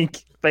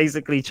like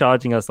basically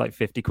charging us like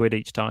 50 quid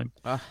each time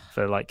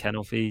for like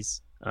kennel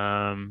fees.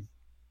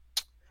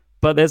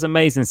 But there's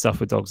amazing stuff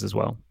with dogs as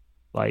well.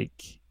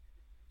 Like,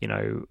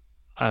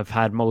 I've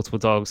had multiple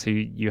dogs who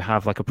you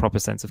have like a proper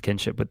sense of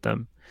kinship with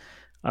them.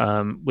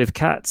 With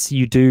cats,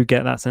 you do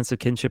get that sense of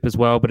kinship as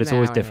well, but it's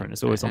always different.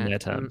 It's always on their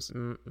terms.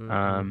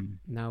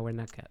 No, we're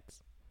not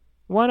cats.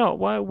 Why not?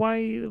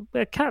 Why?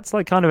 Cats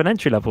like kind of an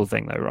entry level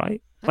thing, though,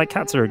 right? Like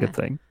cats are a good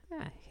thing.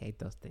 I hate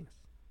those things.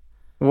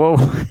 Whoa,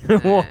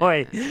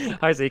 why?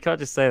 So you can't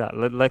just say that.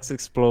 Let's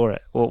explore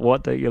it.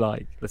 What don't you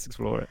like? Let's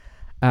explore it.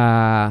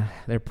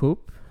 Their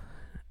poop.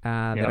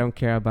 They don't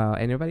care about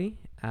anybody.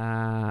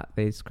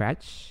 They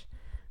scratch.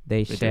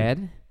 They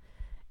shed.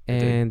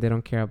 And they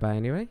don't care about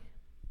anybody.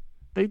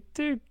 They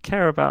do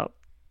care about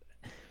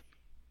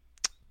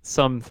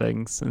some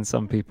things and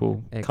some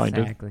people, kind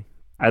of,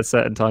 at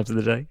certain times of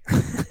the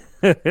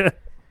day.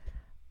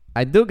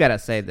 I do gotta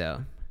say,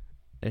 though,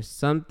 there's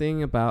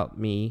something about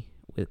me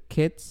with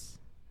kids,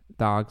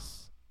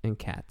 dogs, and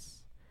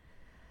cats.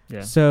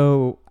 Yeah.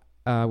 So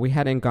we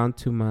hadn't gone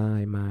to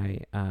my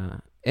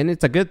and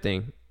it's a good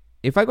thing.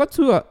 If I go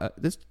to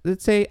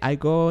let's say I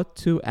go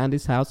to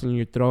Andy's house and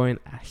you're throwing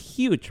a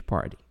huge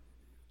party,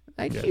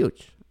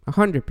 huge,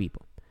 100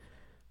 people.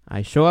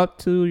 I show up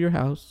to your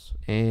house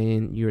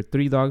and your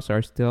 3 dogs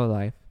are still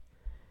alive.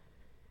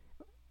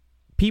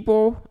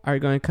 People are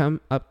going to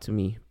come up to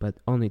me, but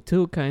only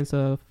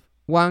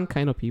one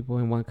kind of people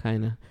and one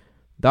kind of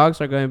dogs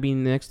are going to be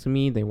next to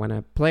me. They want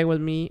to play with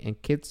me, and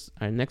kids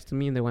are next to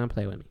me and they want to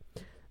play with me.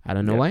 I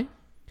don't know why.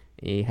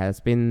 It has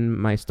been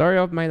my story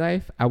of my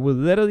life. I would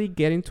literally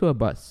get into a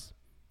bus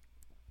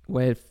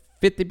with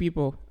 50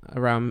 people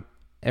around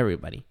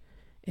everybody.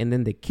 And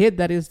then the kid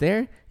that is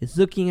there is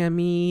looking at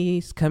me,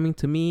 is coming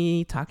to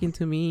me, talking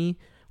to me.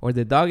 Or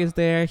the dog is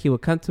there, he will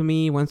come to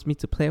me, wants me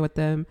to play with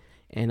them.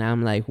 And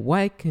I'm like,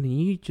 why can't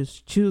you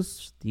just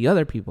choose the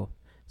other people?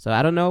 So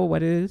I don't know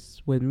what it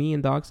is with me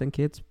and dogs and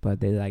kids,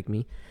 but they like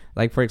me.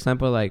 Like, for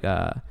example, like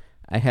I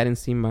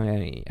hadn't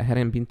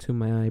been to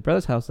my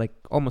brother's house like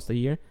almost a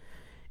year.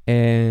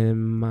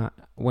 And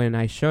when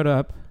I showed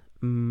up,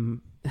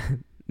 Navi,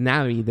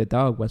 the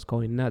dog, was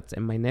going nuts.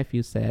 And my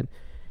nephew said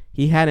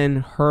he hadn't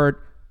heard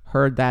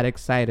her that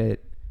excited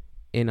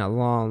in a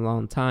long,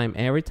 long time.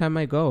 And every time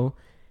I go,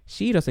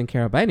 she doesn't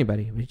care about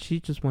anybody, but she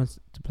just wants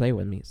to play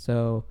with me.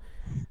 So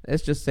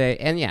let's just say,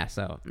 and yeah,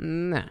 so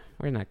nah,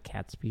 we're not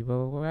cats,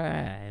 people.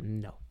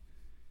 No.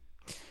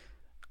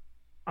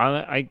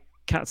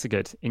 Cats are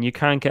good, and you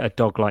can get a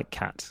dog-like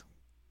cat,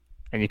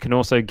 and you can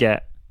also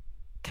get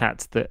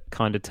cats that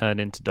kind of turn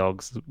into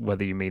dogs,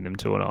 whether you mean them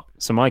to or not.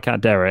 So my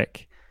cat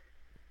Derek,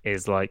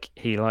 is like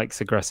he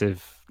likes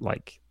aggressive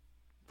like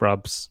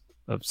rubs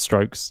of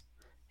strokes.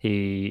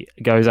 He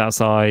goes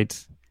outside.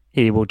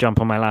 He will jump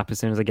on my lap as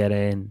soon as I get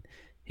in.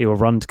 He will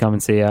run to come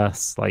and see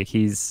us. Like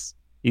he's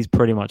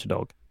pretty much a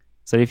dog.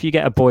 So if you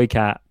get a boy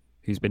cat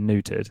who's been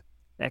neutered,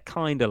 they're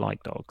kind of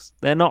like dogs.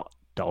 They're not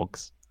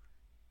dogs,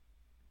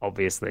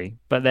 obviously,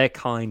 but they're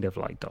kind of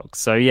like dogs.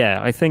 So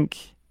yeah, I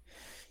think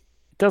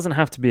it doesn't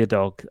have to be a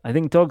dog. I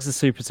think dogs are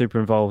super, super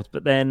involved.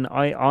 But then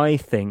I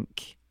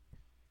think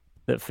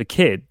that for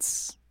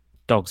kids,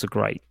 dogs are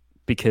great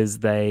because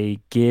they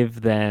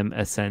give them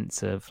a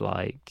sense of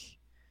like,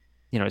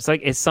 you know,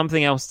 it's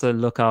something else to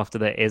look after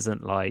that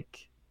isn't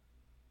like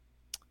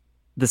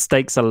the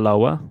stakes are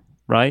lower,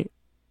 right?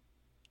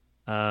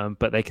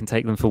 But they can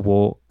take them for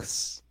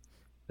walks.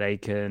 They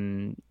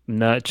can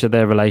nurture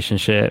their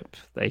relationship.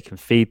 They can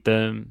feed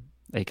them.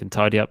 They can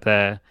tidy up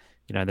their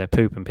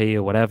poop and pee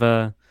or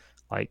whatever.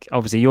 Like,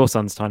 obviously, your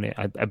son's tiny,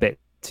 a bit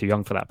too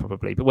young for that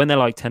probably. But when they're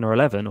like 10 or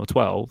 11 or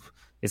 12,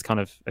 it's kind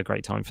of a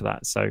great time for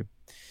that. So,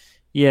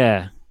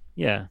 yeah.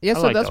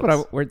 So like that's dogs.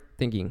 what we're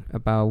thinking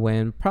about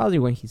when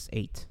he's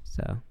 8.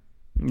 So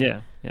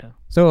Yeah.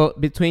 So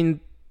between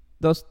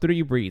those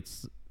 3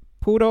 breeds,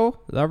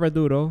 Poodle,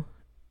 Labradoodle,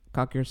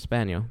 Cocker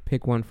Spaniel,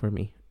 pick one for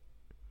me.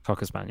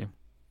 Cocker Spaniel.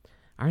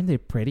 Aren't they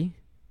pretty?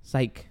 It's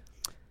like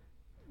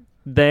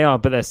They are,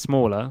 but they're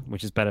smaller,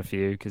 which is better for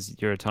you because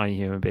you're a tiny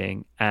human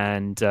being,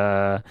 and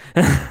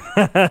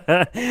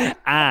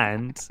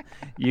and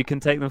you can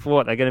take them for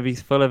what? They're going to be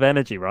full of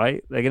energy,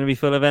 right? They're going to be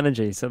full of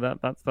energy, so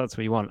that's what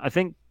you want. I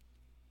think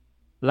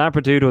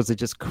Labradoodles are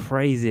just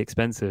crazy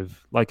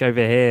expensive. Like over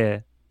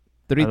here,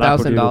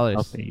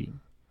 $3,000.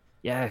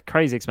 Yeah,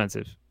 crazy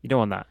expensive. You don't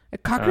want that. A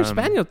Cocker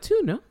Spaniel too,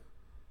 no?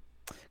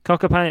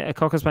 Cocker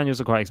Spaniels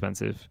are quite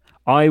expensive.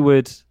 I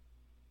would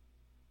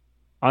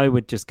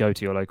just go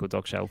to your local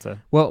dog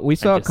shelter. Well, we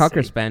saw a just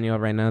Cocker see. Spaniel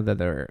right now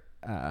that are,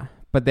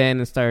 but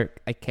then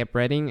I kept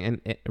reading,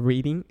 and it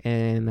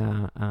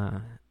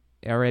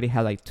already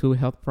had like 2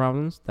 health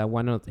problems. That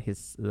one of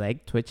his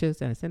leg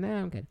twitches, and I said, nah,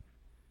 I'm good.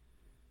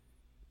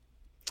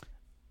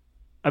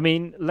 I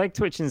mean, leg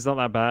twitching is not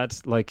that bad.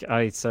 Like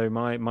my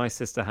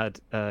sister had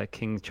a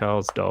King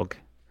Charles dog,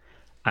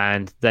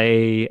 and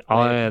their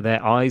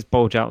eyes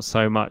bulge out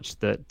so much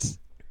that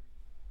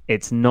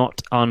it's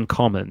not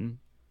uncommon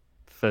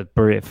for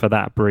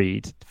that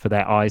breed for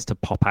their eyes to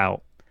pop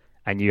out,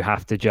 and you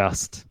have to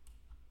just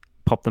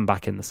pop them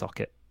back in the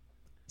socket.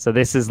 So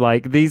these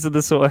are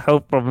the sort of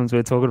health problems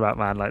we're talking about,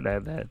 man. Like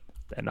they're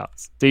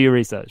nuts. Do your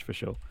research for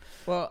sure.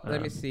 Well,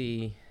 let me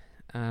see.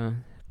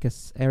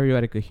 Guess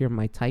everybody could hear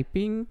my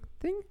typing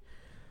thing.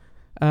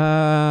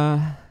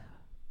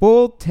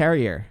 Bull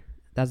Terrier.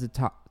 That's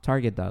the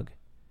target dog.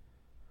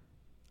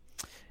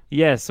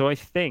 Yeah, so I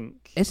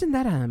think... Isn't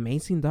that an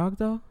amazing dog,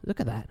 though?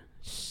 Look at that.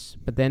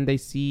 But then they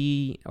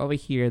see over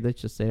here,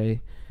 let's just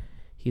say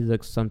he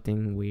looks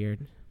something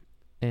weird.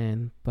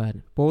 But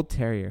Bull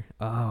Terrier.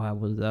 Oh, I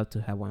would love to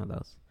have one of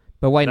those.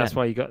 But why not? That's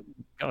why you got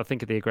to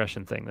think of the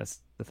aggression thing.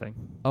 That's the thing.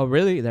 Oh,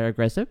 really? They're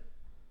aggressive?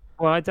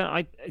 Well,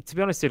 to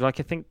be honest, dude, I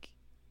think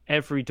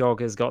every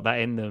dog has got that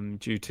in them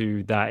due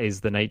to that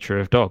is the nature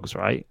of dogs,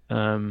 right?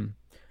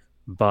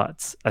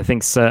 But I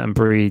think certain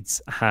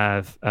breeds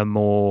have a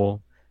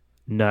more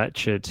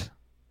nurtured,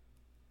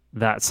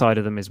 that side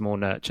of them is more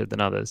nurtured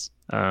than others.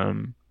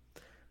 But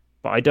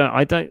I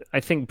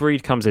think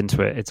breed comes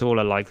into it. It's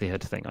all a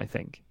likelihood thing, I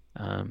think.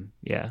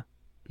 Yeah.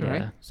 All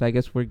right. So I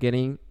guess we're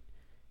getting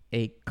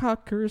a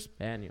Cocker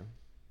Spaniel.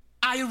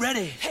 Are you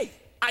ready? Hey,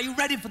 are you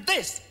ready for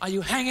this? Are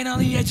you hanging on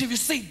the edge of your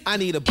seat? I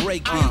need a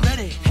break. Are you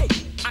ready? Hey,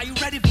 are you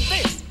ready for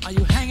this? Are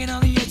you hanging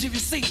on the edge of your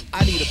seat?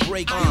 I need a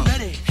break. Are you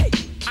ready? Hey,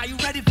 are you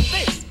ready for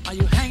this? Are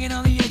you hanging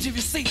on the edge of your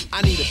seat?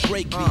 I need a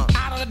break.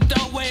 Out of the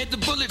doorway, the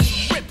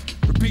bullets rip.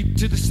 Repeat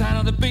to the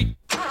sound of the beat.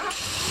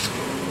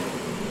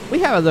 We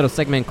have a little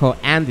segment called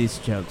Andy's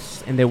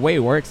Jokes, and the way it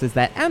works is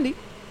that Andy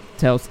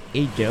tells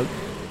a joke.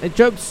 A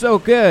joke so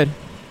good,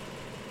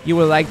 you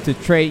would like to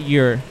trade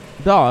your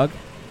dog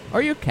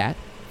or your cat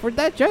for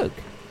that joke.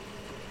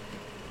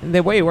 And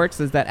the way it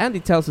works is that Andy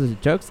tells us the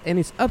jokes, and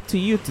it's up to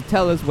you to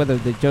tell us whether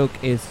the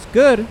joke is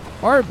good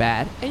or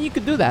bad. And you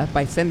could do that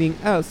by sending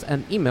us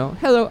an email,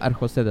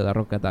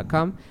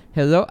 hello@josedelarroca.com,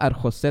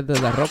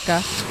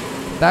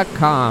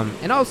 hello@josedelarroca.com.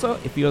 And also,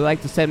 if you would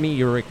like to send me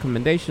your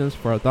recommendations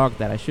for a dog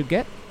that I should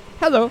get,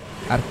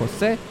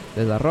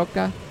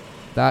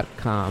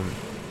 hello@josedelarroca.com.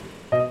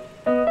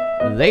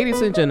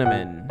 Ladies and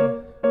gentlemen,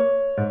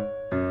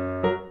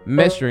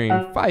 measuring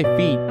 5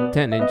 feet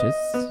 10 inches,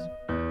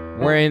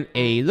 wearing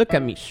a Look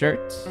At Me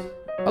shirt,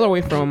 all the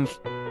way from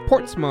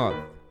Portsmouth,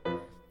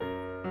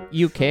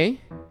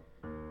 UK,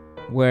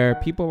 where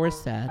people were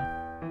sad,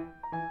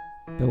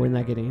 but we're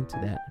not getting into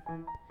that.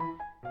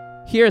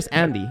 Here's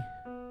Andy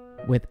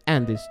with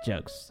Andy's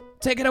Jokes.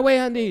 Take it away,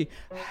 Andy.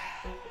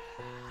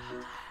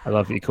 I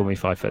love that you call me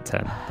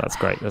 5'10". That's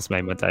great. That's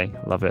made my day.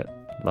 Love it.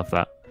 Love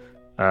that.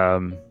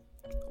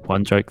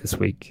 One joke this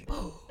week.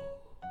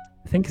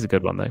 I think it's a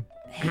good one though.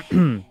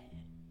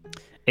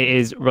 It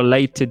is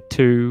related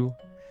to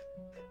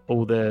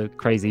all the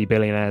crazy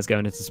billionaires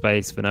going into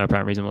space for no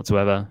apparent reason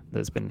whatsoever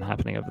that's been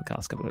happening over the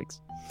past couple of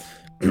weeks.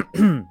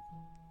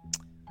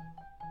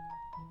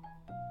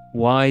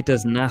 Why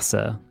does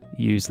NASA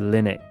use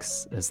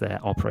Linux as their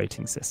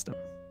operating system?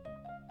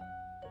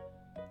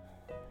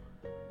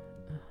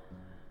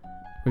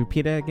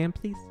 Repeat it again,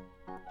 please.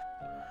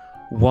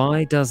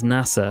 Why does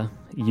NASA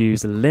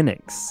use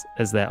Linux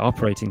as their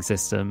operating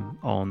system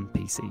on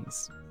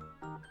PCs?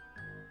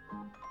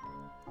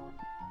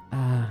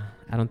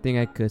 I don't think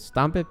I could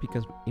stomp it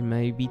because it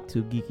might be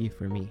too geeky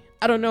for me.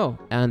 I don't know,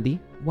 Andy.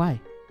 Why?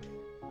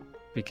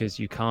 Because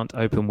you can't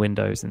open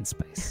Windows in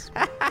space.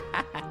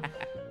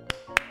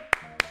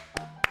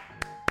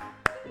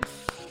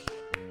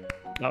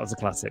 That was a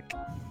classic. I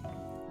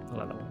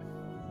like that one.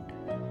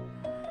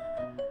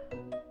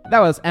 That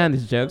was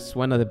Andy's jokes.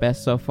 One of the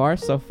best so far.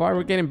 So far,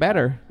 we're getting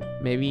better.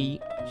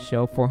 Maybe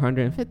show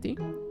 450.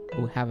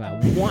 We'll have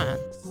a 1.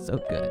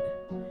 So good.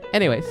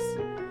 Anyways,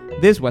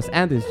 this was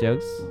Andy's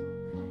jokes.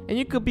 And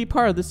you could be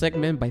part of this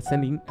segment by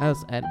sending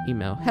us an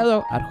email.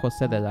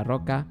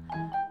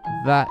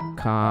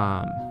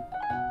 hello@josedelarroca.com.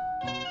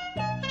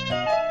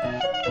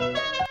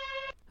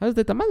 How's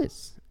the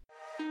tamales?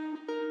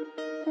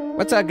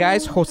 What's up,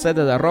 guys? Jose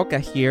de la Roca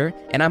here,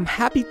 and I'm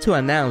happy to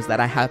announce that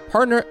I have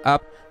partnered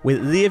up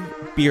with Live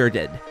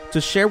Bearded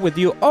to share with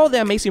you all the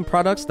amazing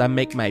products that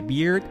make my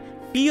beard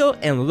feel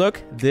and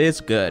look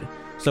this good.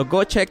 So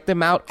go check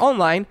them out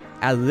online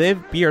at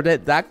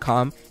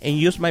livebearded.com and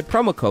use my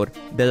promo code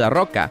De La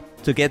Roca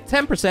to get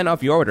 10%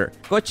 off your order.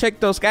 Go check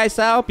those guys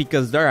out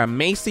because they're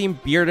amazing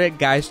bearded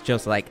guys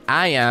just like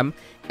I am,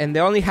 and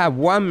they only have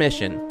one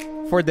mission: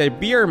 for the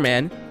beard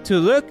men to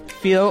look,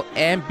 feel,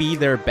 and be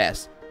their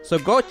best. So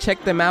go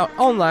check them out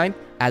online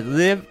at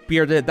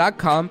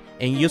livebearded.com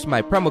and use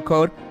my promo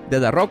code De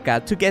La Roca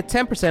to get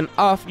 10%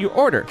 off your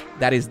order.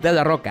 That is De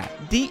La Roca,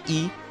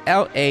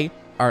 DELAROCA.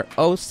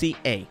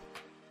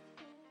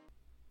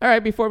 All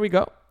right, before we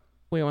go,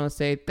 we want to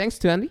say thanks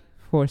to Andy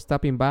for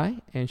stopping by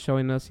and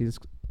showing us his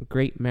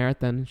great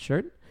marathon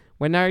shirt.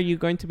 When are you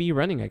going to be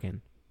running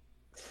again?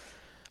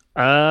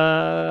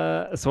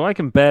 So I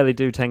can barely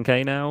do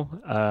 10k now,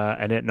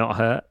 and it not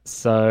hurt.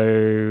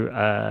 So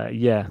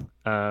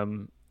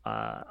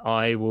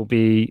I will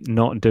be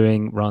not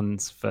doing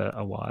runs for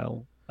a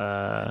while.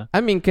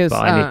 Because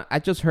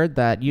I just heard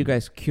that you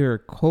guys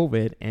cured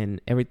COVID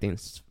and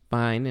everything's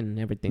fine and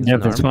everything's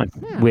fine.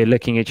 Yeah. We're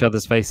licking each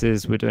other's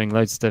faces. We're doing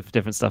loads of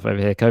different stuff over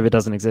here. COVID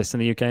doesn't exist in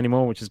the UK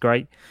anymore, which is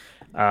great.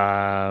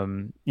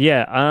 The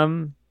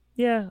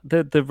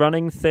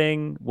running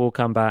thing will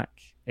come back.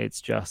 It's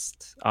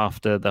just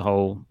after the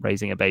whole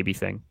raising a baby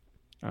thing.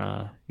 It's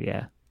all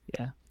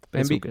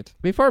good.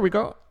 Before we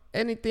go,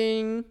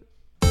 anything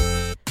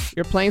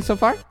you're playing so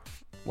far?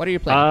 What are you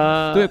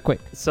playing? Do it quick.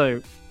 So,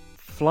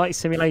 Flight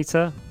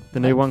Simulator, the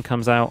new one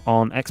comes out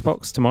on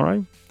Xbox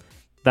tomorrow.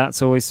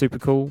 That's always super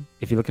cool.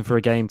 If you're looking for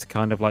a game to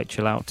kind of like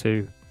chill out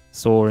to,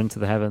 soar into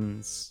the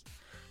heavens,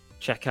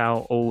 check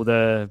out all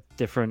the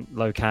different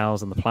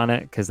locales on the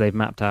planet because they've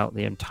mapped out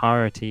the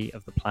entirety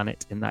of the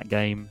planet in that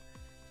game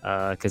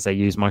because they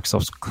use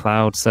Microsoft's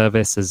cloud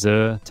service,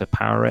 Azure, to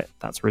power it.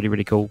 That's really,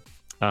 really cool.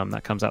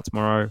 That comes out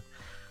tomorrow.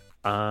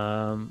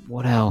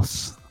 What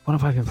else? What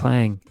have I been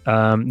playing?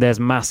 There's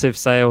massive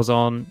sales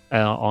on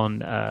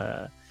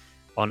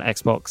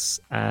Xbox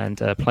and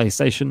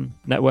PlayStation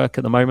Network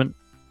at the moment.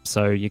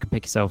 So you can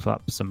pick yourself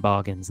up some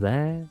bargains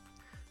there.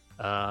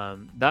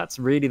 That's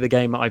really the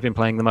game that I've been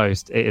playing the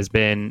most. It has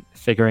been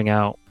figuring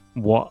out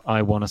what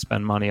I want to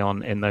spend money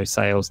on in those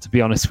sales, to be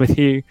honest with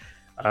you.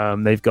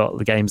 They've got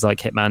the games like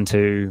Hitman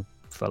 2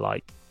 for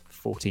like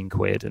 14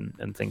 quid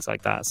and things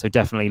like that. So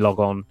definitely log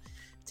on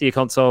to your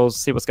consoles,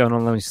 see what's going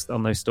on those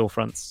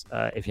storefronts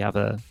if you have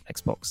a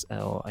Xbox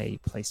or a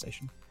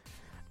PlayStation.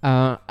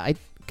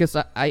 Because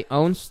I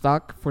own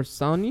stock for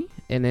Sony,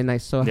 and then I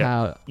saw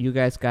how you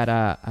guys got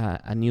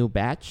a new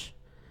batch.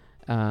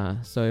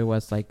 So it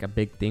was like a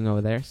big thing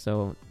over there.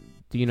 So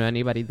do you know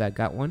anybody that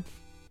got one?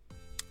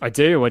 I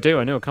do.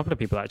 I know a couple of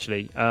people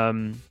actually.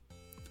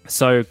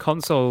 So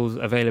consoles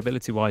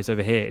availability-wise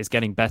over here is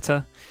getting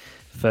better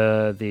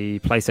for the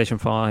PlayStation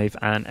 5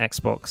 and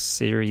Xbox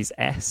Series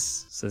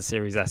S. So the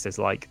Series S is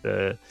like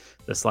the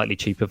slightly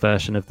cheaper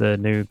version of the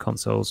new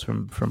consoles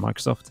from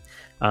Microsoft.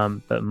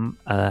 But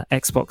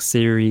Xbox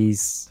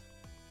Series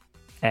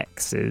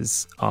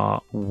X's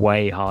are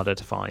way harder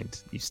to find.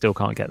 You still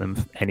can't get them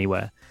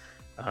anywhere.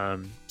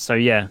 PlayStation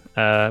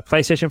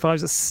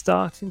 5s are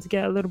starting to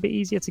get a little bit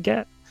easier to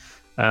get.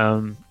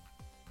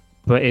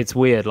 But it's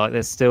weird. Like,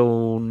 there's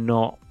still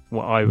not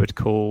what I would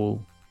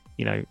call,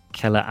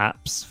 killer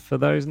apps for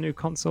those new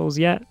consoles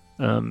yet,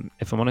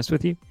 if I'm honest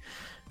with you.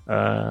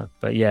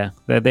 But yeah,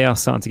 they are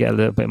starting to get a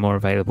little bit more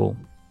available.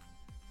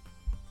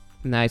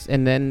 Nice.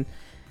 And then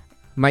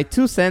my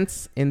 2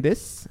 cents in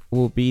this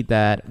will be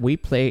that we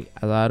play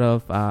a lot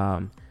of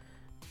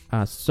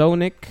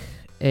Sonic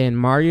and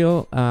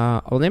Mario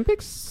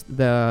Olympics,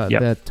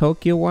 the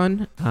Tokyo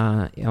one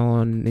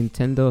on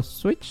Nintendo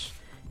Switch.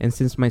 And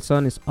since my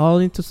son is all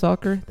into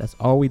soccer, that's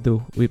all we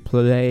do. We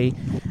play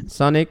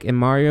Sonic and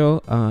Mario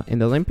in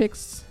the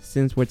Olympics.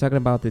 Since we're talking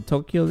about the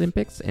Tokyo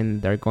Olympics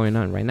and they're going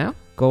on right now,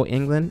 go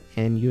England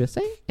and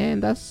USA.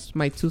 And that's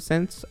my 2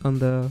 cents on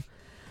the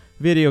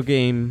video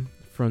game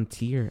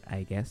frontier,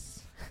 I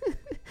guess.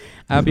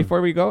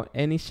 Before we go,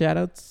 any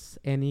shoutouts,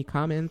 any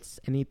comments,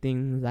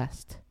 anything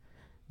last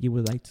you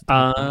would like to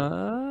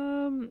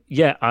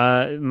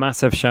do?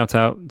 Massive shout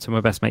out to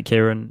my best mate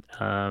Kieran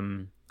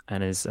and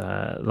his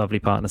lovely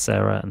partner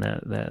Sarah and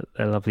their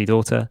lovely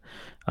daughter.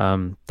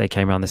 They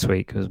came around this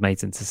week. It was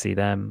amazing to see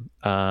them.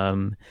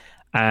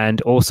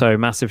 And also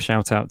massive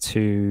shout out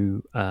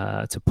to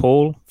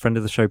Paul, friend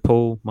of the show,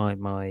 Paul,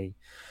 my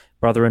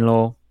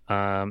brother-in-law,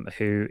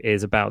 who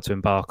is about to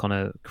embark on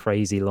a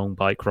crazy long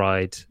bike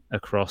ride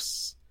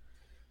across,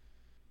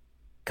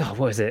 God,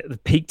 what is it? The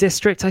Peak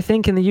District, I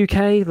think, in the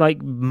UK.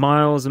 Like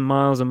miles and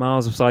miles and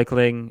miles of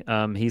cycling.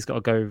 He's got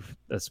to go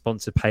a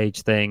sponsored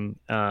page thing.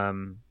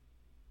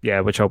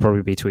 Which I'll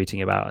probably be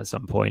tweeting about at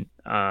some point.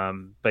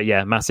 But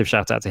yeah, massive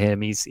shout out to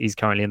him. He's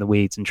currently in the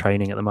weeds and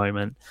training at the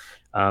moment.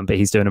 But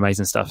he's doing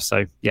amazing stuff.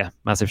 So yeah,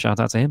 massive shout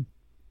out to him.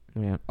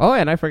 Yeah. Oh,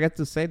 and I forgot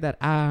to say that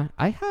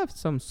I have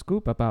some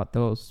scoop about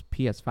those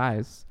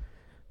PS5s,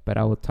 but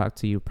I will talk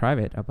to you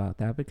private about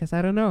that because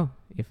I don't know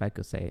if I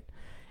could say it.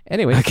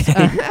 Anyways.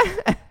 Okay.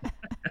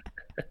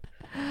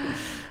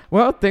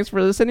 Well, thanks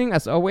for listening.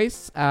 As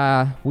always,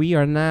 we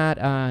are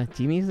not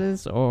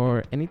geniuses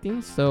or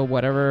anything. So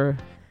whatever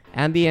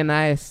Andy and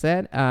I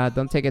said,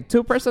 don't take it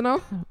too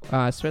personal,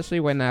 especially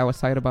when I was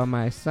talking about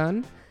my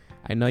son.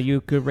 I know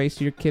you could raise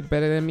your kid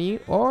better than me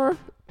or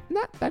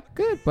not that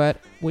good, but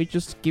we're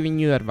just giving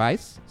you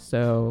advice.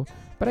 So,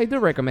 but I do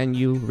recommend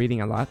you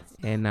reading a lot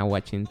and not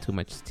watching too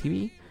much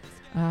TV.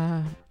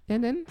 And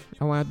then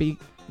I want to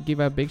give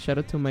a big shout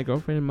out to my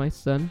girlfriend and my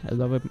son. I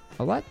love him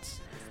a lot.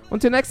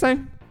 Until next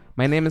time,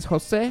 my name is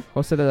Jose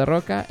de la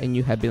Roca, and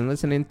you have been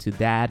listening to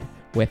Dad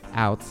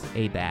Without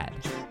a Dad.